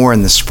happen more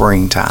in the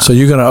springtime. So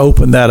you're going to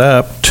open that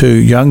up to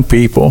young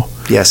people.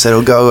 Yes,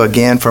 it'll go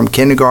again from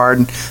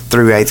kindergarten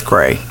through 8th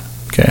grade.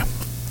 Okay,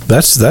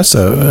 that's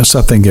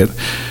something that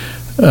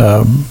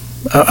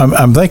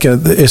I'm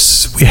thinking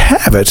we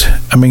have it.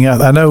 I mean,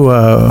 I know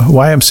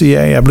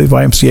YMCA. I believe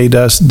YMCA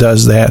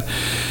does that.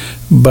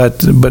 But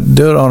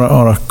do it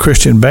on a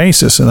Christian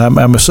basis, and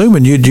I'm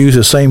assuming you'd use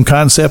the same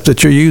concept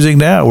that you're using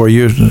now, where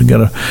you're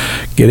going to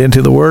get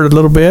into the Word a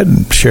little bit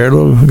and share a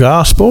little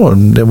gospel,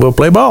 and then we'll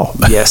play ball.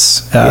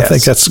 Yes, I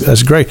think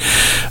that's great.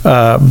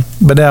 But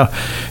now,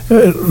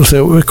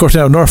 so of course,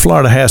 now North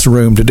Florida has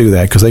room to do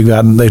that because they've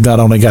not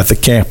only got the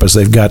campus,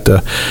 they've got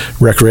the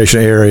recreation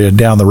area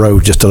down the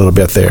road just a little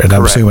bit there, and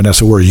I'm assuming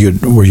that's where you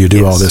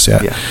do all this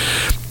at. Yeah.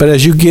 But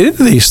as you get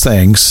into these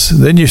things,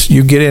 then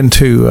you get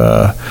into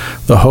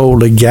the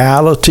whole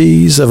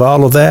legalities of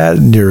all of that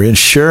and your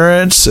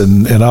insurance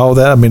and all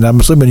that. I mean,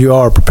 I'm assuming you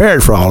are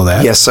prepared for all of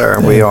that. Yes,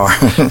 sir, we are.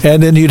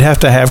 And then you'd have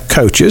to have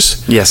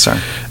coaches. Yes, sir.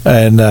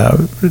 And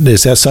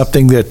is that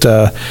something that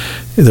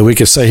we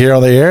could say here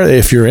on the air?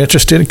 If you're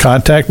interested,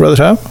 contact Brother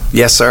Tom?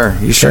 Yes, sir.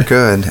 You sure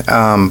could.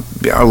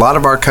 A lot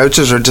of our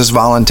coaches are just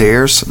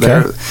volunteers.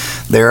 They're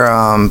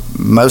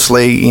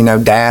mostly,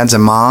 dads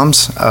and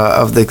moms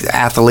of the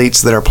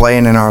athletes that are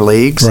playing in our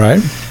leagues.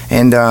 Right.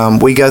 And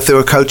we go through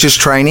a coach's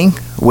training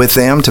with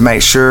them to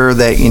make sure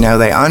that,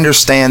 they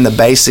understand the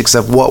basics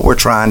of what we're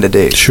trying to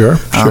do. Sure.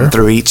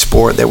 Through each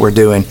sport that we're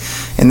doing.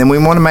 And then we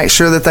want to make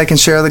sure that they can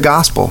share the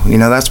gospel.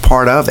 That's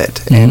part of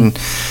it. Mm-hmm.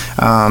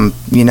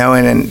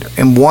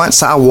 And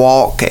once I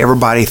walk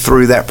everybody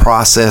through that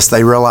process,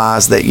 they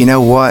realize that,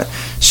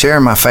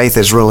 sharing my faith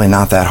is really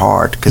not that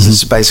hard because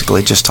it's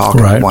basically just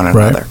talking to one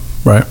another.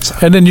 Right. So.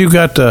 And then you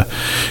got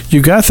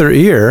their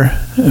ear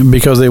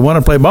because they want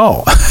to play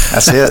ball.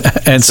 That's it.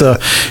 And so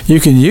you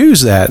can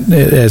use that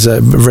as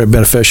a very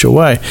beneficial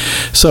way.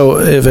 So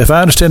if I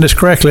understand this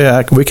correctly,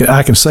 I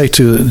can say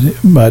to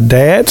my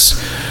dads,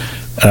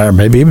 or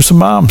maybe even some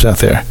moms out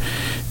there,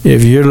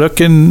 if you're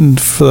looking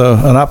for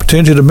an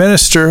opportunity to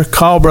minister,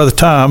 call Brother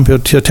Tom. He'll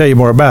tell you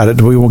more about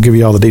it. We won't give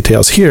you all the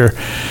details here.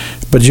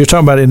 But you're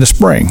talking about it in the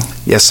spring.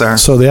 Yes, sir.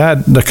 So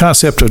the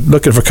concept of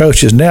looking for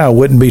coaches now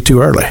wouldn't be too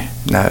early.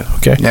 No.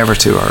 Okay. Never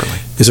too early.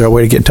 Is there a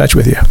way to get in touch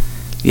with you?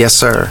 Yes,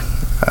 sir.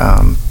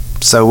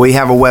 So we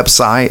have a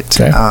website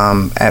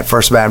at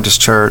First Baptist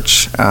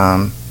Church,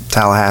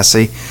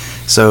 Tallahassee.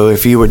 So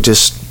if you would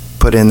just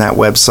put in that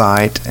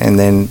website and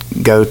then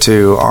go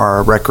to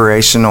our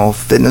recreational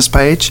fitness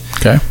page.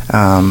 Okay.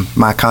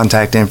 My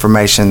contact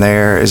information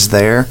there is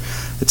there.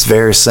 It's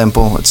very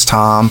simple. It's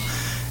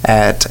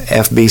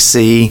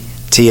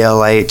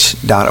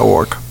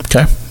tom@fbctlh.org.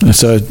 Okay. And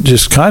so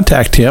just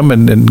contact him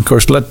and of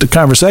course, let the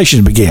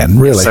conversation begin,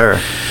 really. Yes, sir.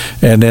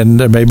 And then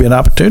there may be an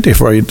opportunity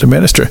for you to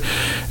minister.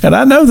 And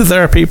I know that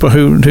there are people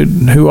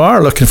who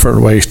are looking for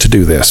ways to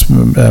do this.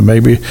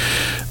 Maybe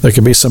there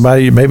could be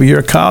somebody, maybe you're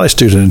a college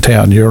student in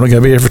town. You're only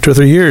going to be here for 2 or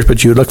 3 years,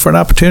 but you look for an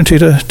opportunity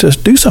to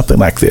do something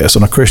like this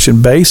on a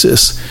Christian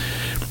basis.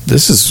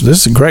 This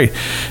is great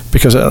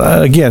because,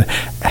 again,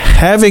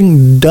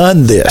 having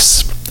done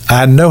this,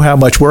 I know how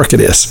much work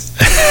it is.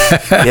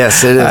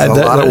 Yes, it is a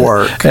lot of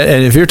work.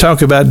 And if you're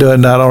talking about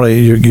doing not only,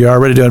 you're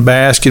already doing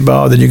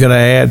basketball, then you're going to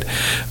add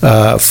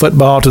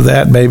football to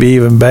that, maybe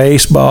even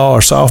baseball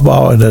or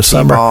softball in the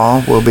summer.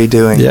 T-ball we'll be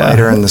doing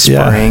later in the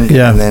spring.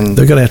 Yeah. And then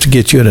they're going to have to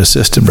get you an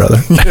assistant,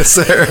 brother. Yes,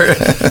 sir.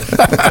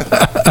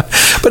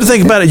 But the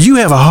thing about it, you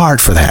have a heart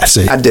for that,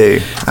 see? I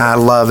do. I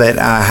love it.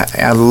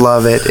 I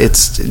love it.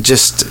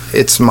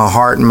 It's my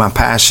heart and my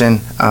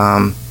passion.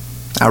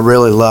 I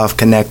really love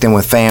connecting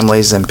with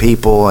families and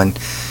people and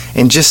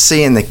just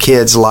seeing the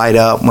kids light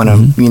up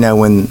when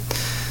when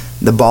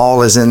the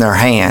ball is in their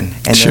hand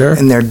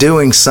and they're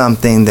doing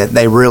something that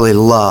they really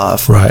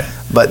love. Right.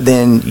 But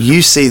then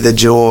you see the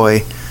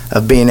joy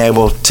of being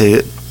able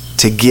to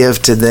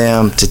give to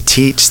them, to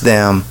teach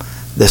them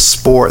the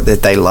sport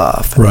that they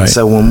love. Right.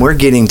 So when we're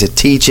getting to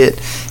teach it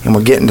and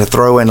we're getting to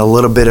throw in a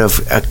little bit of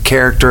a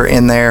character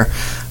in there,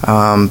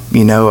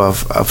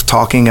 of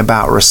talking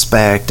about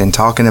respect and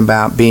talking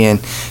about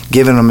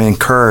giving them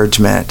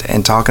encouragement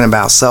and talking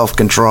about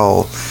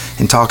self-control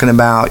and talking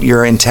about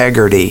your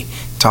integrity,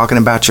 talking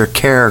about your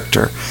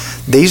character.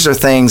 These are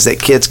things that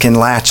kids can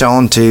latch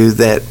on to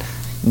that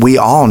we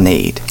all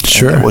need.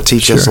 Sure. And that will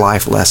teach us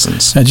life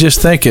lessons. And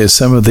just think as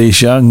some of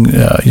these young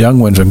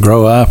ones will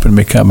grow up and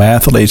become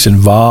athletes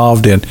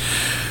involved in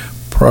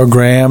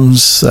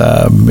programs,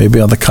 maybe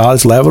on the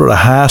college level or the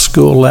high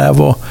school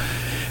level,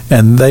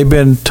 and they've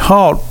been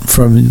taught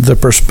from the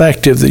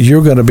perspective that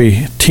you're going to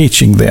be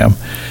teaching them.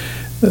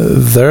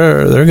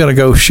 They're going to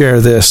go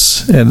share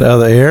this in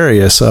other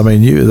areas. So, I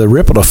mean, the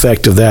ripple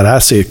effect of that, I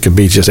see it could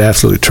be just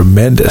absolutely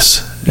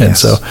tremendous. And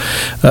so,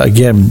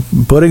 again,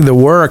 putting the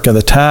work and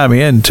the time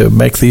in to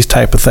make these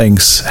type of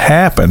things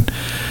happen,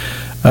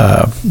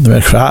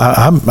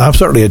 I'm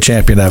certainly a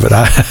champion of it.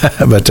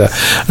 But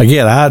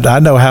again, I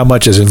know how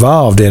much is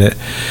involved in it,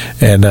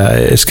 and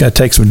it's going to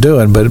take some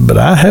doing. But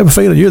I have a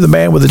feeling you're the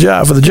man with the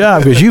job for the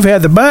job, because you've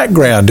had the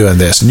background doing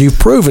this, and you've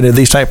proven that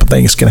these type of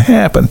things can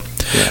happen.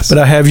 Yes.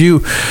 But have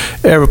you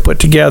ever put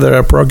together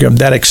a program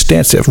that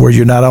extensive where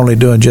you're not only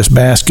doing just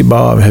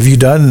basketball? Have you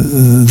done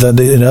that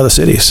in other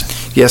cities?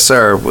 Yes,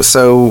 sir.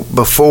 So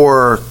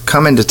before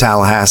coming to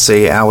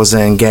Tallahassee, I was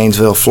in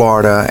Gainesville,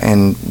 Florida,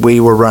 and we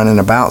were running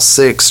about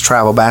 6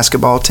 travel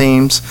basketball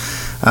teams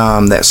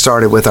that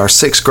started with our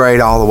 6th grade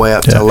all the way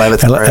up to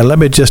 11th grade. And let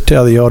me just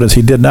tell the audience,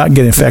 he did not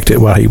get infected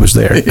while he was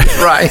there.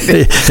 Right.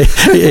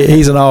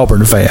 He's an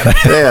Auburn fan.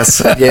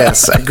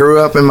 Yes. I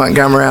grew up in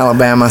Montgomery,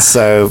 Alabama,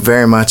 so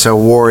very much a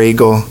War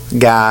Eagle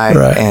guy,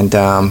 right. And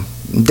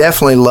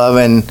definitely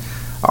loving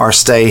our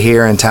stay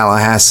here in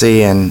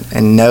Tallahassee,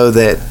 and know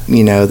that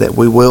that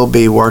we will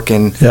be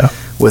working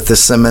with the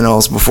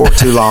Seminoles before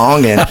too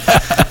long, and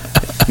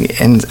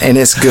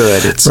it's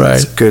good.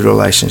 It's good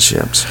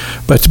relationships.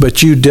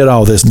 But you did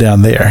all this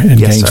down there in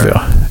Gainesville,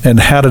 sir. And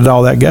how did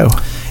all that go?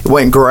 It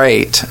went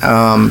great.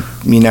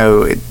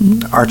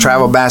 Our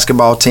travel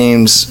basketball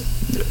teams,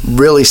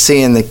 really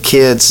seeing the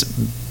kids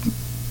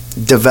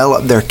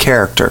develop their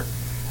character,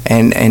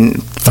 and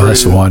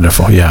that's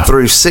wonderful. Yeah,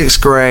 through 6th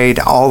grade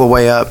all the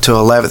way up to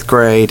 11th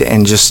grade,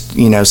 and just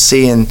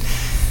seeing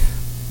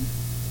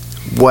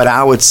what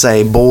I would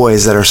say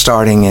boys that are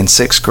starting in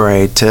 6th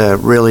grade to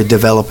really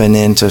developing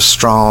into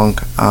strong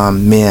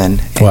men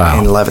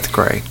in 11th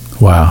grade.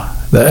 Wow.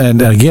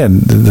 And again,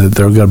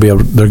 they're going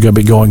to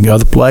be going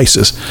other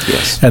places.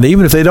 Yes. And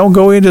even if they don't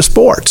go into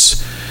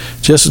sports,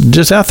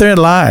 just out there in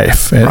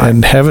life,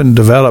 and having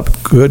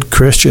developed good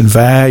Christian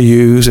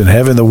values and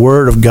having the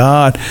Word of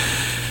God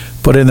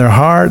put in their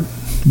heart,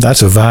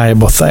 that's a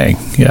valuable thing.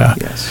 Yeah.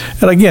 Yes.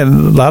 And again,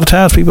 a lot of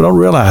times people don't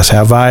realize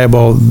how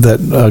valuable that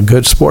a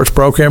good sports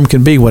program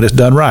can be when it's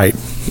done right.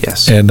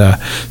 Yes. And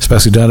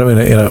especially done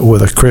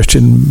with a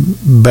Christian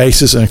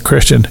basis and a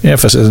Christian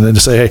emphasis, and then to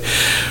say, hey,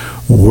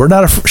 we're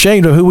not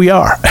ashamed of who we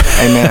are.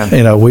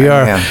 Amen.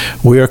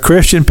 we are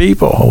Christian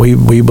people.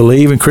 We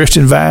believe in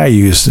Christian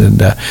values,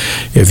 and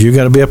if you're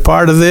going to be a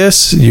part of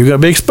this, you're going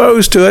to be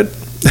exposed to it.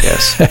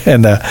 Yes.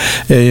 And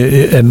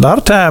a lot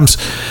of times,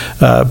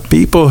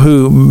 people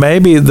who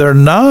maybe they're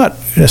not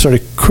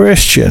necessarily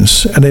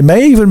Christians, and they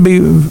may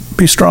even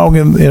be strong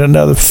in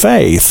another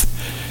faith,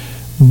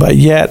 but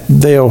yet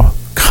they'll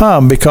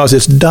come because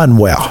it's done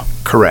well.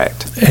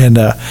 Correct. And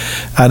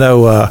I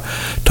know,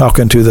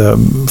 talking to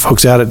the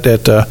folks out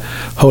at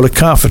Holy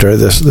Comforter,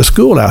 the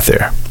school out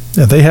there,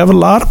 and they have a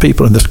lot of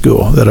people in the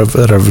school that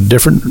are of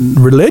different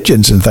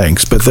religions and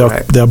things, but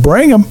they'll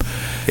bring them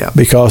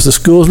because the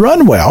school's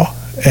run well.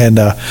 And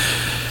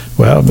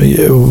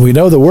we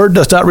know the word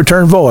does not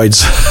return voids,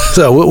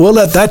 so we'll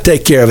let that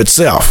take care of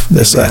itself.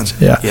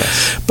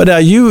 Yes.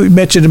 But you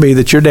mentioned to me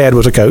that your dad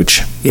was a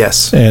coach.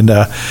 Yes. And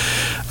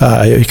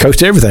he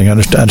coached everything. I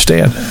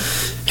understand.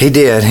 He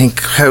did. He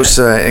coached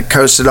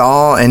it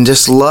all, and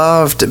just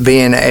loved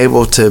being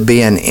able to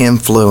be an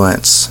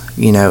influence,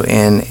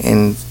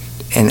 in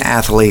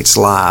athletes'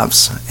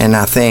 lives. And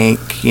I think,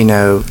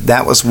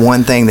 that was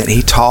one thing that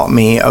he taught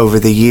me over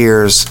the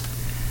years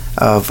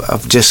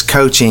of just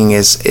coaching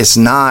is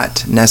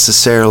not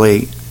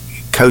necessarily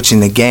coaching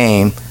the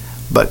game,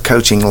 but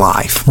coaching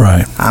life.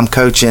 Right. I'm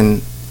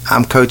coaching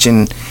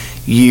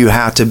you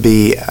how to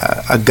be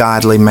a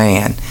godly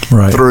man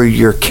through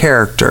your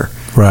character.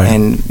 Right.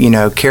 And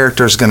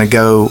character is going to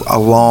go a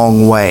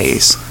long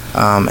ways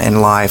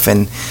in life,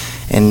 and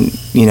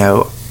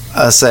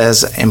us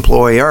as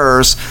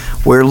employers,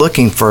 we're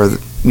looking for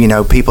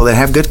people that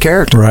have good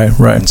character. Right.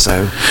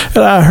 And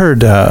I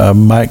heard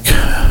Mike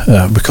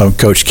become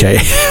Coach K.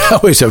 I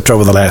always have trouble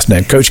with the last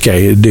name, Coach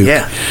K. Duke.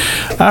 Yeah.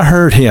 I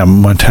heard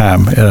him one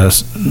time.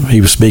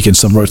 He was speaking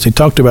somewhere. He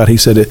talked about. He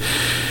said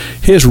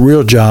his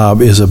real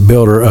job is a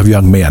builder of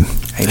young men.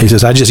 Amen. He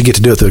says, I just get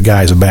to do it to the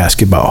guys in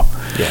basketball.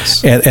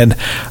 Yes. And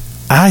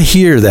I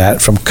hear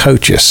that from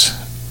coaches.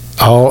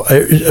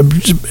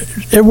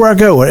 Everywhere I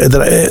go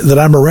that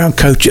I'm around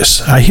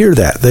coaches, I hear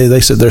that. They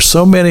said there's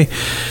so many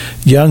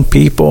young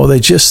people,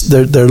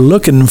 they're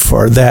looking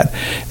for that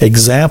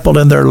example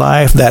in their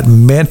life, that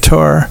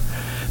mentor,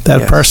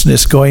 that person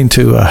is going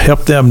to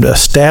help them to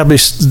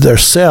establish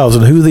themselves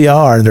and who they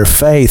are and their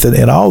faith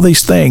and all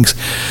these things,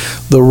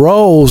 the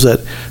roles that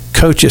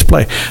coaches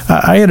play.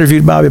 I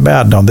interviewed Bobby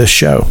Bowden on this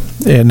show,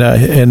 and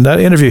in that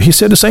interview he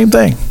said the same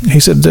thing. He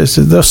said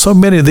there's so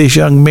many of these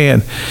young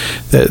men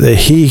that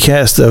he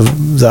has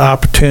the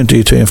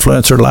opportunity to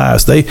influence their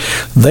lives. They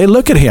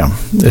look at him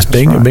as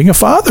being a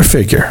father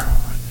figure.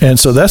 And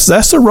so that's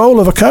the role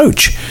of a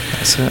coach.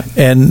 That's it.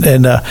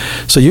 And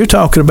so you're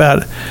talking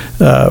about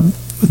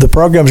the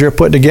programs you're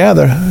putting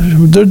together.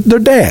 They're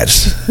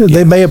dads. Yeah.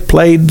 They may have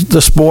played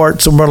the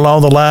sport somewhere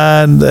along the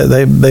line.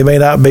 They may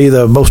not be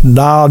the most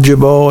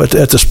knowledgeable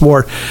at the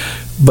sport,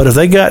 but if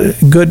they got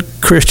good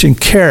Christian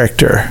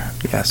character,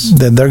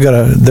 then they're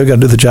gonna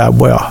do the job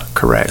well.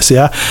 Correct. See,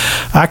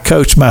 I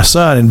coached my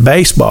son in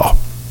baseball.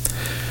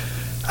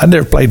 I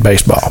never played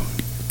baseball.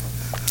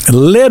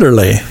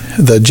 literally,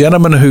 the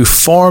gentleman who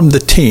formed the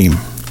team,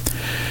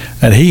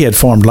 and he had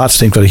formed lots of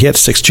teams because he had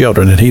 6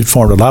 children, and he'd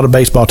formed a lot of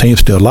baseball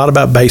teams, knew a lot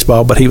about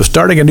baseball, but he was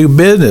starting a new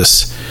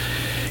business.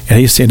 And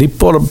he said, he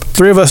pulled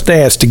 3 of us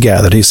dads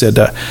together. He said,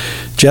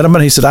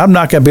 gentlemen, he said, I'm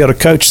not going to be able to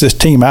coach this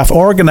team. I've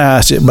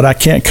organized it, but I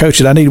can't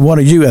coach it. I need one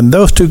of you. And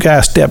those 2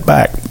 guys stepped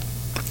back.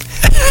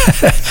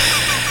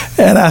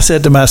 And I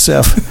said to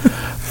myself,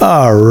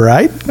 all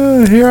right,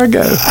 here I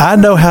go. I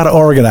know how to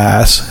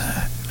organize.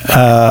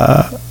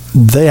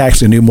 They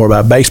actually knew more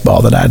about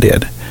baseball than I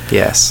did.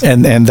 Yes.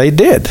 And they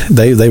did.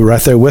 They were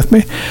right there with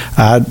me.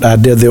 I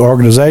did the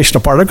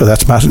organizational part of it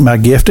because that's my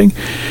gifting.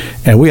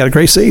 And we had a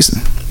great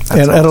season.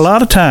 And a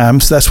lot of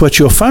times, that's what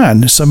you'll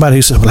find. Somebody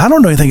who says, well, I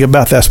don't know anything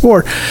about that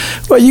sport.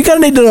 Well, you got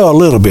to need to know a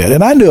little bit.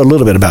 And I knew a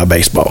little bit about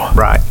baseball.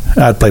 Right.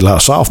 I'd played a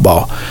lot of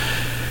softball.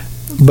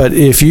 But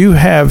if you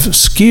have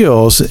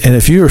skills and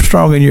if you're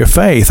strong in your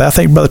faith, I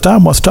think Brother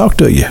Tom wants to talk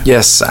to you.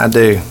 Yes, I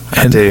do.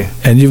 I do.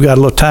 And you've got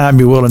a little time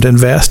you're willing to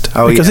invest.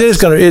 Oh, because yes. it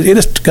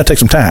is going to take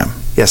some time.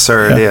 Yes,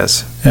 sir, Yeah. it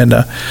is. And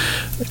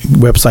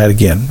website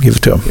again, give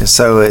it to them.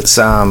 So it's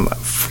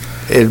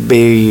it'd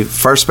be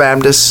First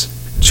Baptist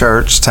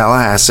Church,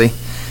 Tallahassee,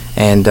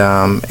 and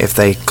if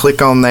they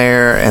click on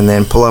there and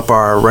then pull up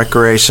our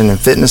recreation and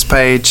fitness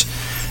page,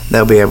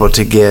 they'll be able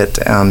to get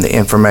the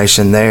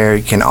information there.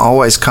 You can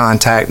always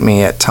contact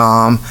me at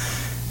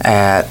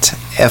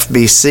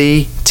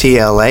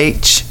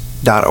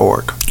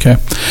tom@fbctlh.org. Okay.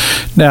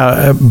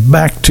 Now,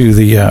 back to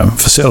the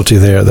facility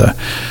there, the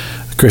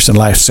Christian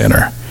Life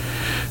Center.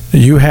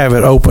 You have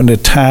it open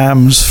at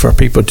times for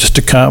people just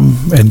to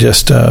come and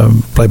just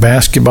play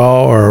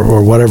basketball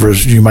or whatever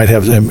you might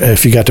have.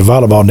 If you got the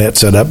volleyball net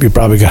set up, you're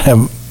probably going to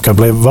have come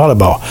play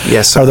volleyball.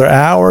 Yes, sir. Are there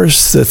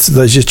hours that's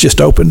just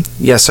open?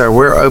 Yes, sir.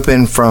 We're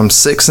open from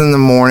 6 in the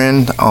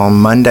morning on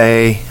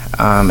Monday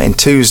and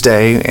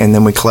Tuesday, and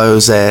then we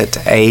close at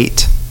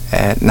 8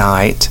 at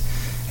night.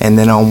 And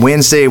then on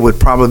Wednesday would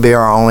probably be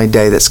our only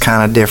day that's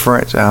kind of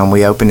different.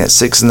 We open at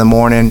 6 in the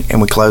morning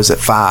and we close at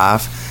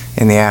 5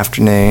 in the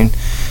afternoon.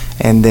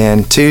 And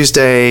then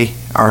Tuesday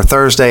or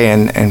Thursday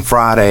and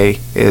Friday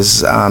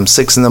is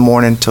 6 in the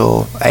morning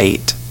till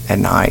 8 at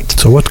night.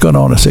 So what's going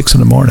on at 6 in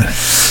the morning?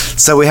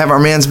 So we have our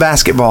men's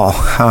basketball.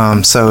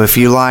 So if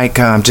you like,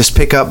 just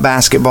pick up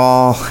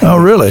basketball. Oh,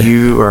 really?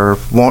 You are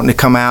wanting to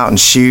come out and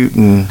shoot,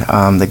 and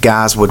the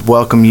guys would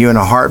welcome you in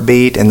a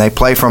heartbeat. And they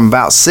play from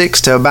about 6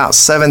 to about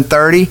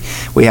 7:30.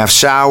 We have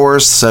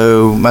showers,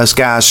 so most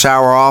guys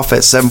shower off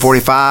at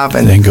 7:45,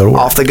 and then go to work.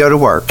 Off they go to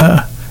work.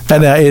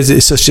 And is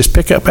it just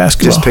pick up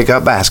basketball? Just pick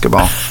up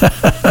basketball.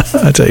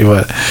 I tell you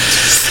what,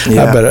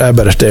 Yeah. I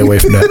better stay away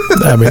from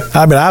that.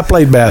 I mean, I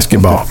played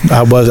basketball.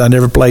 I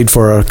never played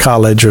for a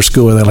college or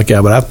school or anything like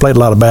that, but I've played a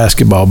lot of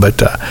basketball.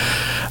 But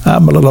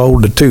I'm a little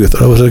old in the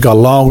tooth. I was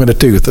long in the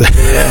tooth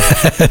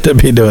to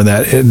be doing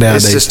that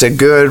nowadays. It's just a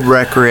good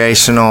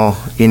recreational,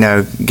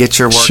 get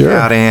your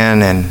workout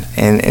in, and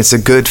it's a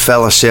good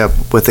fellowship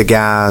with the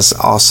guys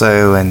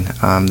also, and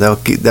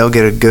they'll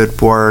get a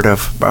good word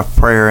of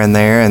prayer in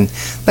there, and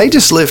they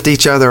just lift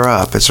each other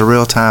up. It's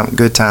a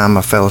good time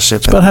of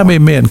fellowship. But how many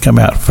men come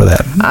out for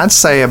that? I'd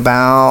say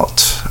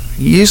about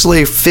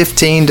usually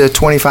 15 to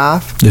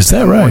 25. Is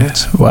that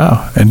right?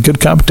 Wow. And good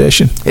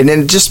competition. And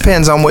then it just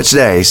depends on which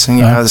days.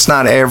 It's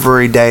not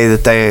every day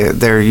that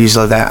they're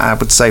usually that. I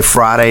would say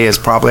Friday is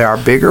probably our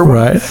bigger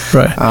one.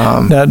 Right.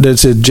 Now,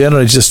 does it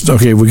generally just,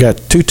 okay, we got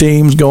 2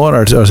 teams going,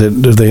 or is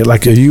it, do they,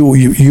 like,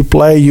 you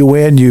play, you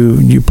win,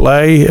 you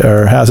play,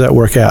 or how's that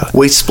work out?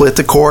 We split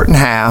the court in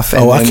half,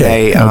 and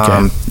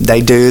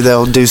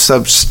they'll do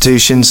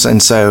substitutions,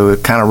 and so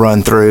it kind of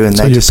run through, and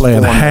so they you're just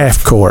playing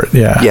half court,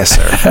 yeah. Yes,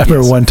 sir. I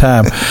remember one time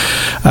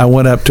I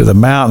went up to the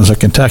mountains of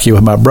Kentucky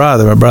with my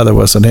brother. My brother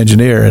was an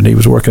engineer, and he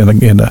was working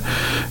in the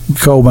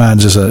coal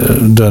mines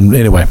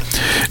anyway.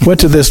 Went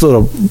to this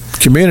little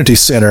community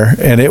center,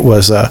 and it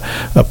was a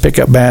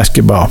pickup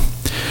basketball.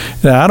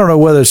 Now, I don't know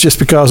whether it's just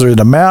because they're in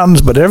the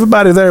mountains, but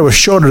everybody there was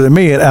shorter than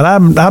me, and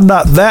I'm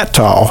not that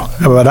tall,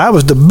 but I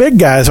was the big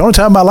guy. It's the only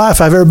time in my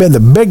life I've ever been the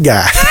big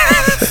guy.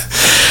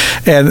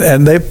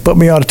 And they put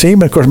me on a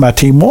team, and of course my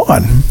team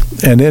won.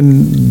 And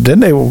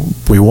then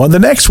we won the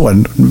next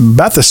one.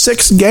 About the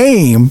 6th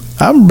game,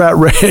 I'm about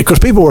ready, because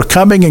people were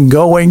coming and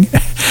going.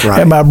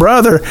 Right. And my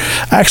brother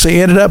actually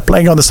ended up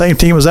playing on the same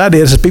team as I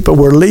did, as people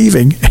were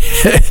leaving.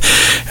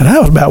 And I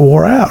was about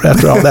wore out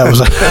after all that was.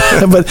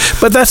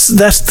 but that's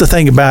the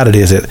thing about it,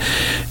 is that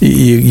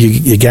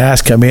you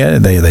guys come in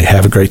and they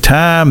have a great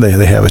time.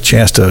 They have a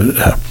chance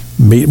to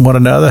meet one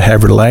another,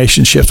 have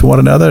relationships with one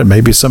another, and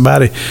maybe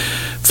somebody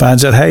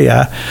finds out, hey,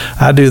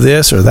 I do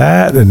this or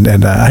that, and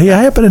hey,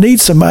 I happen to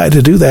need somebody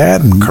to do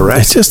that. And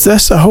correct.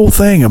 That's the whole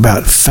thing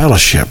about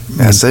fellowship.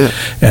 That's it.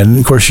 And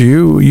of course,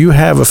 you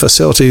have a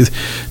facility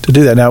to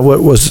do that. Now,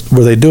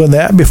 were they doing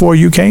that before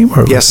you came?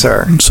 Or? Yes,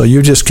 sir. So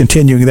you're just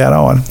continuing that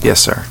on? Yes,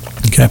 sir.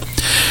 Okay.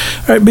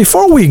 All right.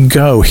 Before we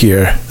go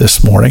here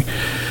this morning,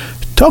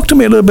 talk to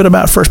me a little bit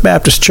about First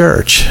Baptist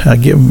Church.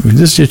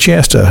 This is your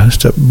chance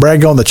to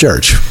brag on the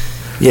church.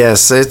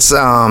 Yes, it's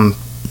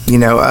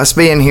us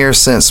being here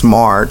since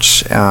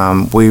March,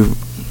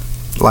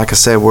 like I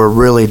said, we're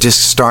really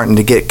just starting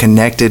to get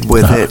connected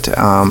with it.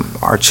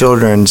 Our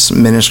children's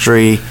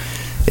ministry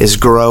is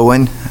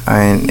growing,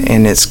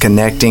 and it's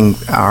connecting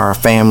our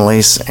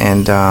families,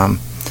 and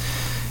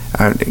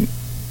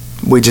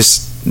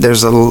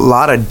there's a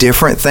lot of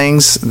different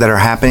things that are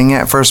happening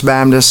at First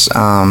Baptist.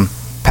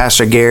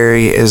 Pastor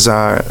Gary is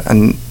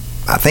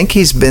I think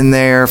he's been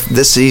there.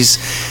 He's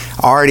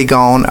already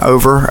gone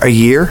over a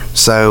year,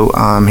 so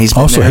he's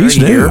been there a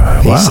year.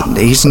 Wow.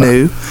 He's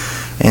new,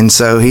 and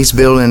so he's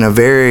building a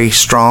very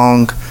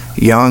strong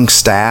young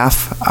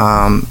staff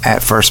at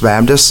First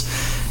Baptist,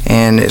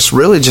 and it's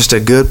really just a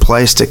good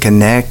place to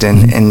connect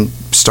and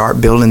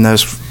start building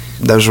those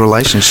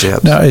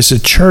relationships. Now, is the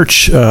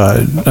church,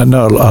 I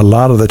know a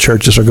lot of the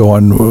churches are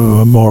going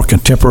more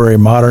contemporary,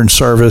 modern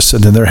service,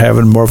 and then they're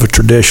having more of a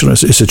traditional.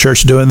 Is the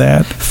church doing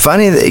that?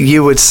 Funny that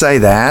you would say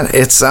that.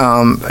 It's,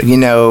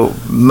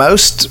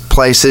 most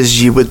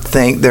places you would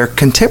think their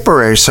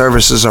contemporary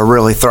services are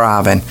really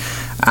thriving.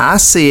 I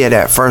see it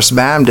at First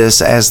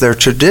Baptist as their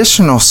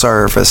traditional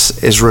service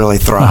is really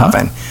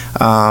thriving.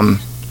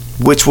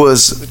 Which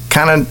was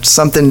kind of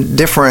something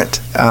different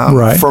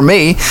for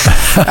me,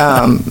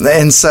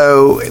 and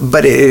so.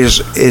 But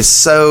it's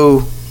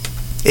so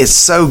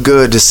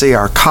good to see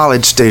our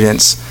college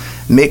students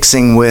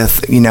mixing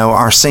with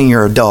our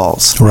senior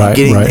adults,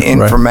 getting the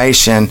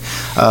information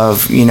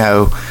of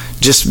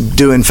just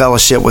doing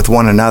fellowship with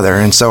one another,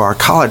 and so our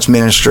college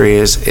ministry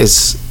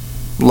is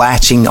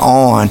latching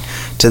on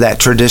to that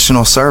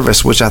traditional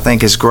service, which I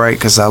think is great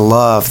because I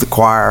love the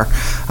choir.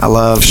 I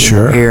love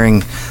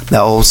hearing the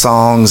old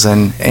songs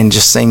and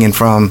just singing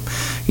from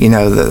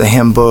the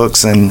hymn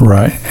books, and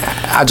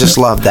I just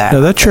love that.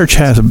 Now, that church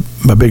has a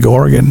big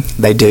organ.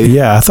 They do?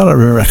 Yeah, I thought I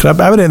remember. I've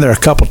been in there a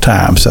couple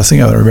times. I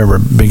think I remember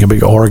being a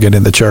big organ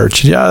in the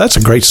church. Yeah, that's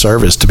a great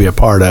service to be a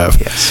part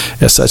of. Yes.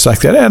 It's such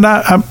like that. And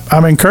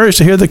I'm encouraged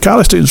to hear that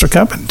college students are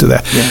coming to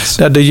that. Yes.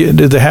 Now, do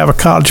they have a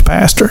college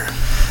pastor?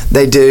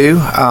 They do,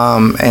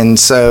 and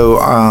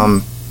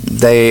so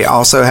they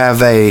also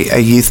have a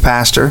youth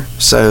pastor.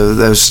 So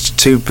those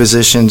two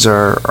positions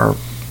are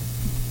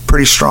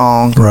pretty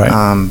strong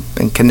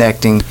in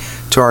connecting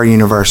to our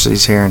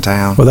universities here in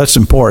town. Well, that's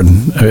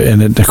important,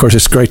 and of course,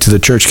 it's great that the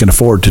church can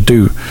afford to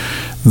do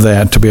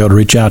that, to be able to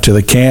reach out to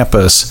the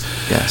campus.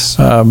 Yes.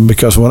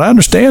 Because what I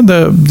understand,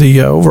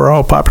 the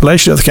overall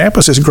population of the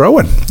campus is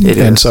growing. It is.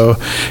 And so,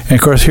 and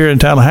of course, here in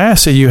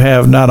Tallahassee, you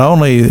have not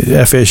only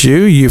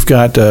FSU, you've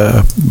got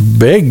a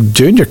big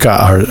junior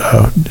college.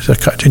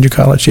 Junior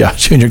college, yes.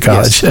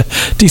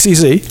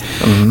 TCC.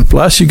 Mm-hmm.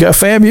 Plus, you got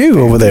FAMU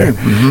over there,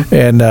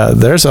 and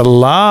there's a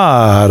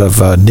lot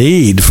of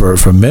need for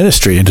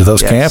ministry into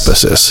those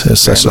campuses. It's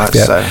such like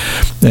that. So.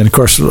 And of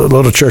course,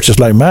 little churches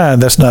like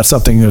mine, that's not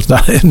something that's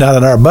not in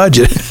our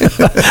budget.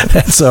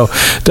 And so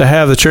to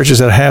have the churches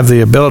that have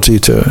the ability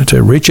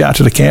to reach out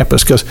to the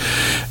campus, because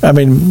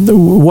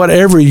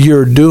whatever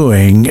you're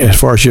doing as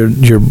far as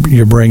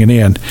you're bringing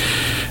in,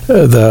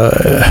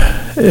 the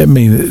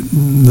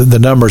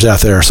numbers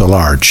out there are so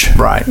large.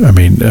 Right.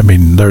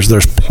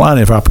 There's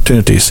plenty of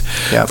opportunities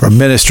for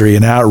ministry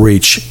and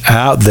outreach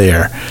out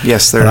there.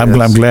 Yes, there is.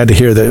 I'm glad to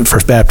hear that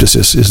First Baptist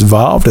is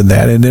involved in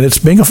that, and then it's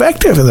being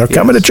effective, and they're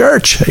coming to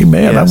church.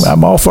 Amen. Yes.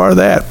 I'm all for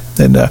that.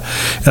 And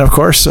of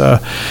course,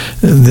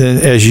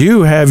 as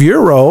you have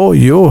your role,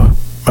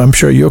 I'm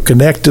sure you'll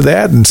connect to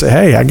that and say,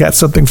 hey, I got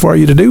something for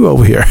you to do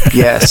over here.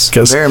 Yes,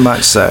 very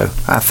much so.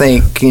 I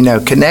think,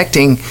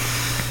 connecting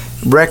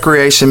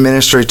recreation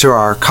ministry to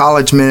our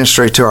college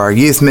ministry, to our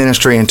youth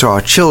ministry, and to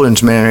our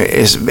children's ministry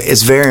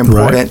is very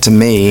important to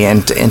me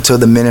and to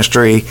the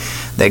ministry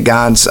that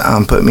God's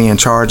put me in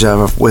charge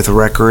of with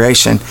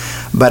recreation.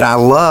 But I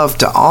love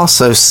to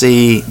also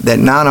see that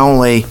not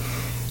only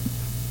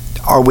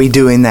are we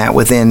doing that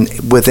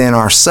within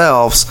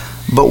ourselves,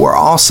 but we're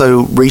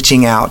also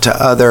reaching out to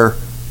other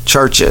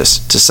churches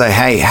to say,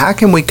 hey, how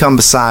can we come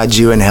beside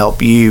you and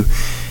help you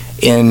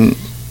in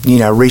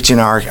reaching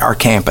our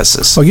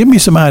campuses? Well, give me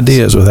some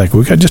ideas with that.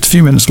 We've got just a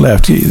few minutes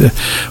left.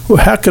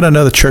 How can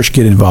another church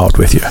get involved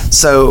with you?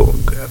 So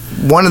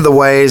one of the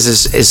ways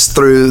is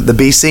through the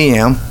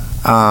BCM.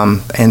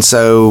 And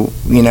so,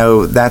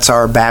 that's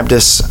our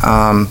Baptist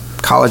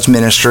college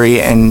ministry,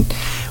 and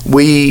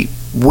we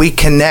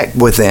connect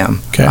with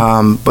them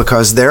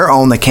because they're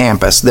on the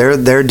campus.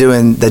 They're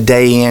doing the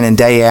day in and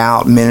day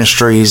out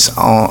ministries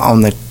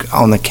on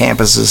the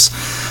campuses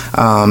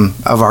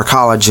of our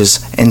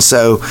colleges. And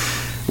so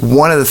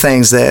one of the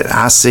things that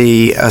I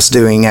see us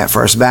doing at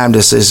First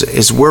Baptist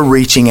is we're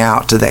reaching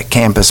out to that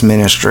campus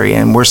ministry,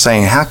 and we're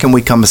saying, how can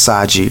we come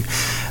beside you?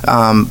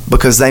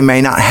 Because they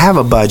may not have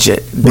a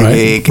budget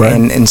big,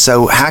 and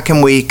so how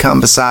can we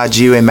come beside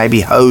you and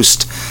maybe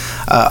host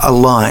a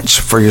lunch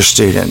for your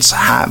students?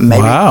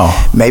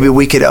 Maybe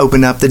we could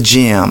open up the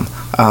gym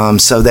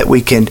so that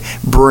we can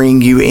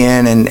bring you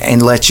in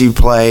and let you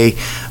play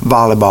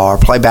volleyball or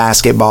play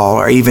basketball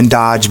or even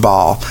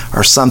dodgeball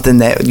or something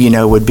that,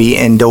 would be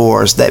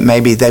indoors that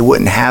maybe they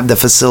wouldn't have the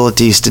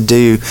facilities to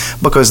do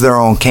because they're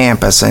on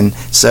campus. And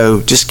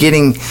so just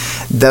getting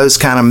those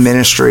kind of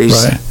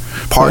ministries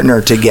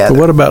partner together. But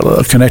what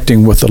about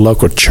connecting with the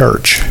local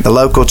church? The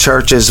local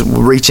churches,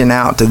 reaching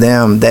out to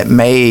them that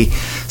may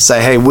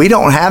say, hey, we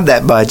don't have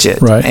that budget,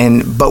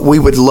 but we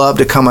would love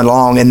to come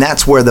along, and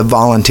that's where the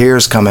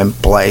volunteers come in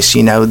place.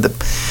 I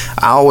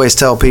always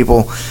tell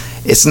people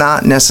it's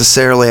not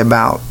necessarily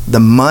about the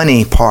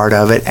money part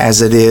of it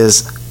as it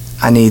is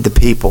I need the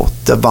people,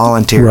 the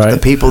volunteers, the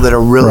people that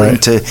are willing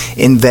to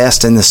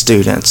invest in the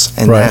students,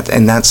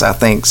 and that's I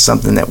think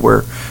something that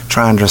we're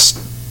trying to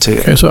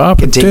so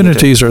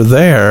opportunities are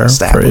there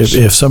for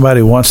if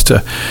somebody wants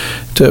to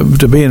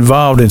be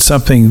involved in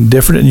something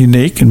different and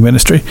unique in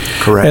ministry.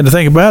 Correct. And the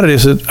thing about it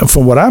is that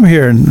from what I'm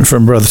hearing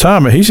from Brother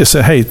Tom, he just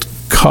said, hey,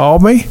 call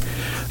me.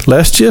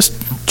 Let's just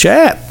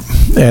chat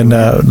and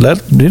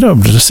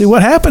just see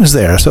what happens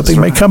there. Something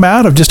may come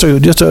out of just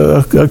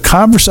a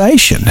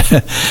conversation.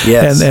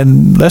 Yes.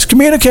 and let's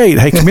communicate.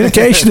 Hey,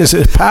 communication is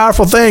a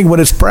powerful thing when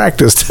it's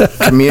practiced.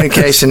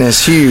 Communication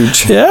is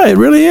huge. Yeah, it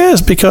really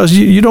is, because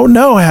you don't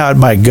know how it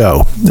might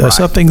go.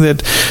 Something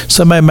that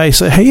somebody may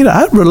say, hey,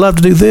 I'd really love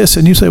to do this,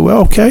 and you say,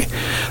 well, okay,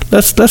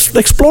 let's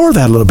explore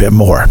that a little bit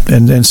more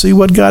and see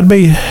what God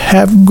may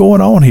have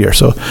going on here.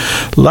 So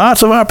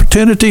lots of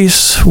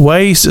opportunities,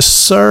 ways to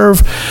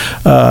serve.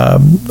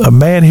 A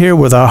man here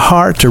with a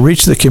heart to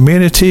reach the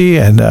community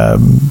and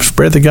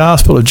spread the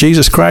gospel of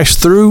Jesus Christ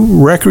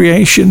through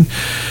recreation.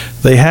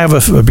 They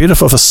have a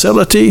beautiful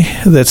facility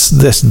that's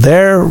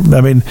there.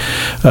 I mean,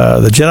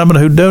 the gentleman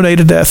who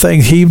donated that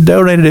thing, he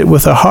donated it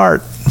with a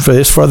heart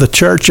for the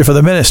church and for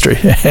the ministry.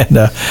 and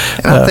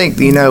I think,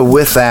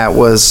 with that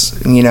was,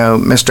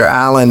 Mr.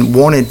 Allen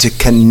wanted to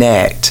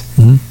connect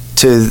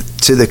to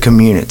the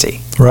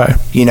community. Right.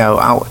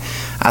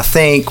 I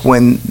think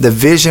when the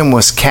vision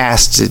was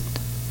casted,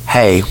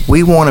 hey,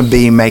 we want to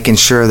be making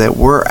sure that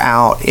we're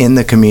out in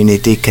the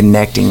community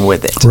connecting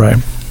with it. Right.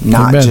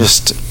 Not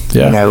just,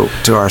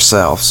 to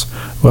ourselves.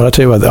 Well, I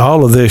tell you what,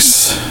 all of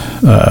this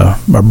are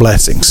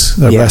blessings.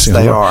 They're blessings.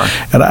 They are.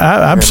 And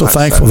I'm so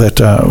thankful that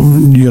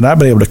you and I have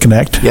been able to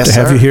connect, to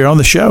have you here on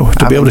the show,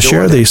 to be able to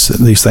share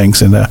these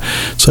things. And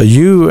so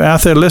you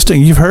out there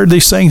listening, you've heard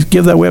these things.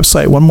 Give that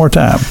website one more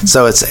time.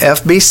 So it's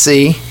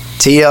fbctlh.org.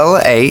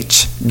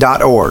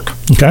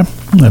 Okay.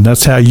 And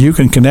that's how you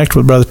can connect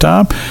with Brother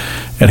Tom.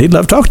 And he'd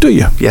love to talk to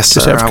you. Yes, sir.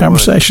 Just have a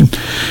conversation.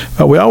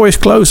 We always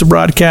close the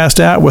broadcast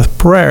out with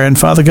prayer. And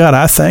Father God,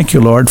 I thank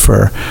you, Lord,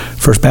 for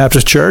First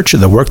Baptist Church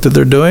and the work that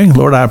they're doing.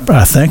 Lord, I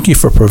thank you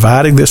for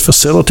providing this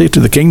facility to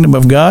the kingdom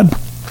of God.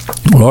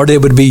 Lord,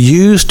 it would be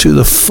used to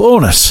the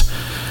fullness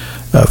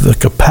of the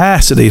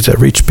capacity to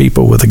reach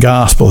people with the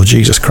gospel of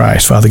Jesus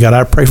Christ. Father God,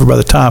 I pray for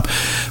Brother Tom,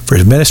 for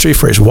his ministry,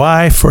 for his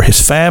wife, for his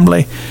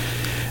family.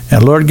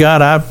 And Lord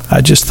God,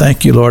 I just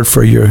thank you, Lord,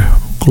 for your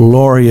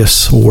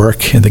glorious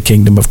work in the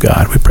kingdom of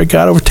God. We pray,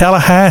 God, over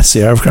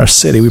Tallahassee, our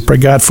city. We pray,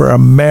 God, for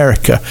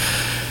America.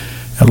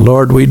 And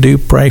Lord, we do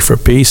pray for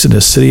peace in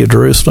the city of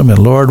Jerusalem. And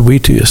Lord, we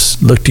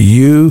just look to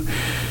you.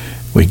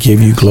 We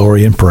give you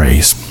glory and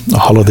praise.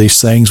 All of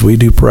these things we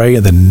do pray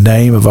in the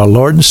name of our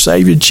Lord and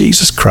Savior,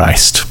 Jesus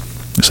Christ.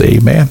 Say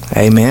amen.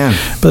 Amen.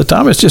 Brother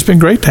Tom, it's just been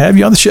great to have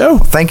you on the show.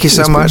 Thank you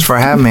so much for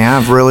having me.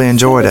 I've really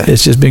enjoyed it.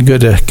 It's just been good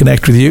to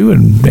connect with you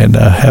and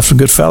have some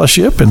good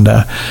fellowship, and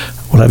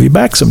we'll have you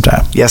back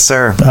sometime. Yes,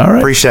 sir. All right.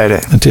 Appreciate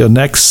it. Until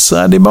next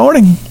Sunday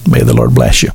morning, may the Lord bless you.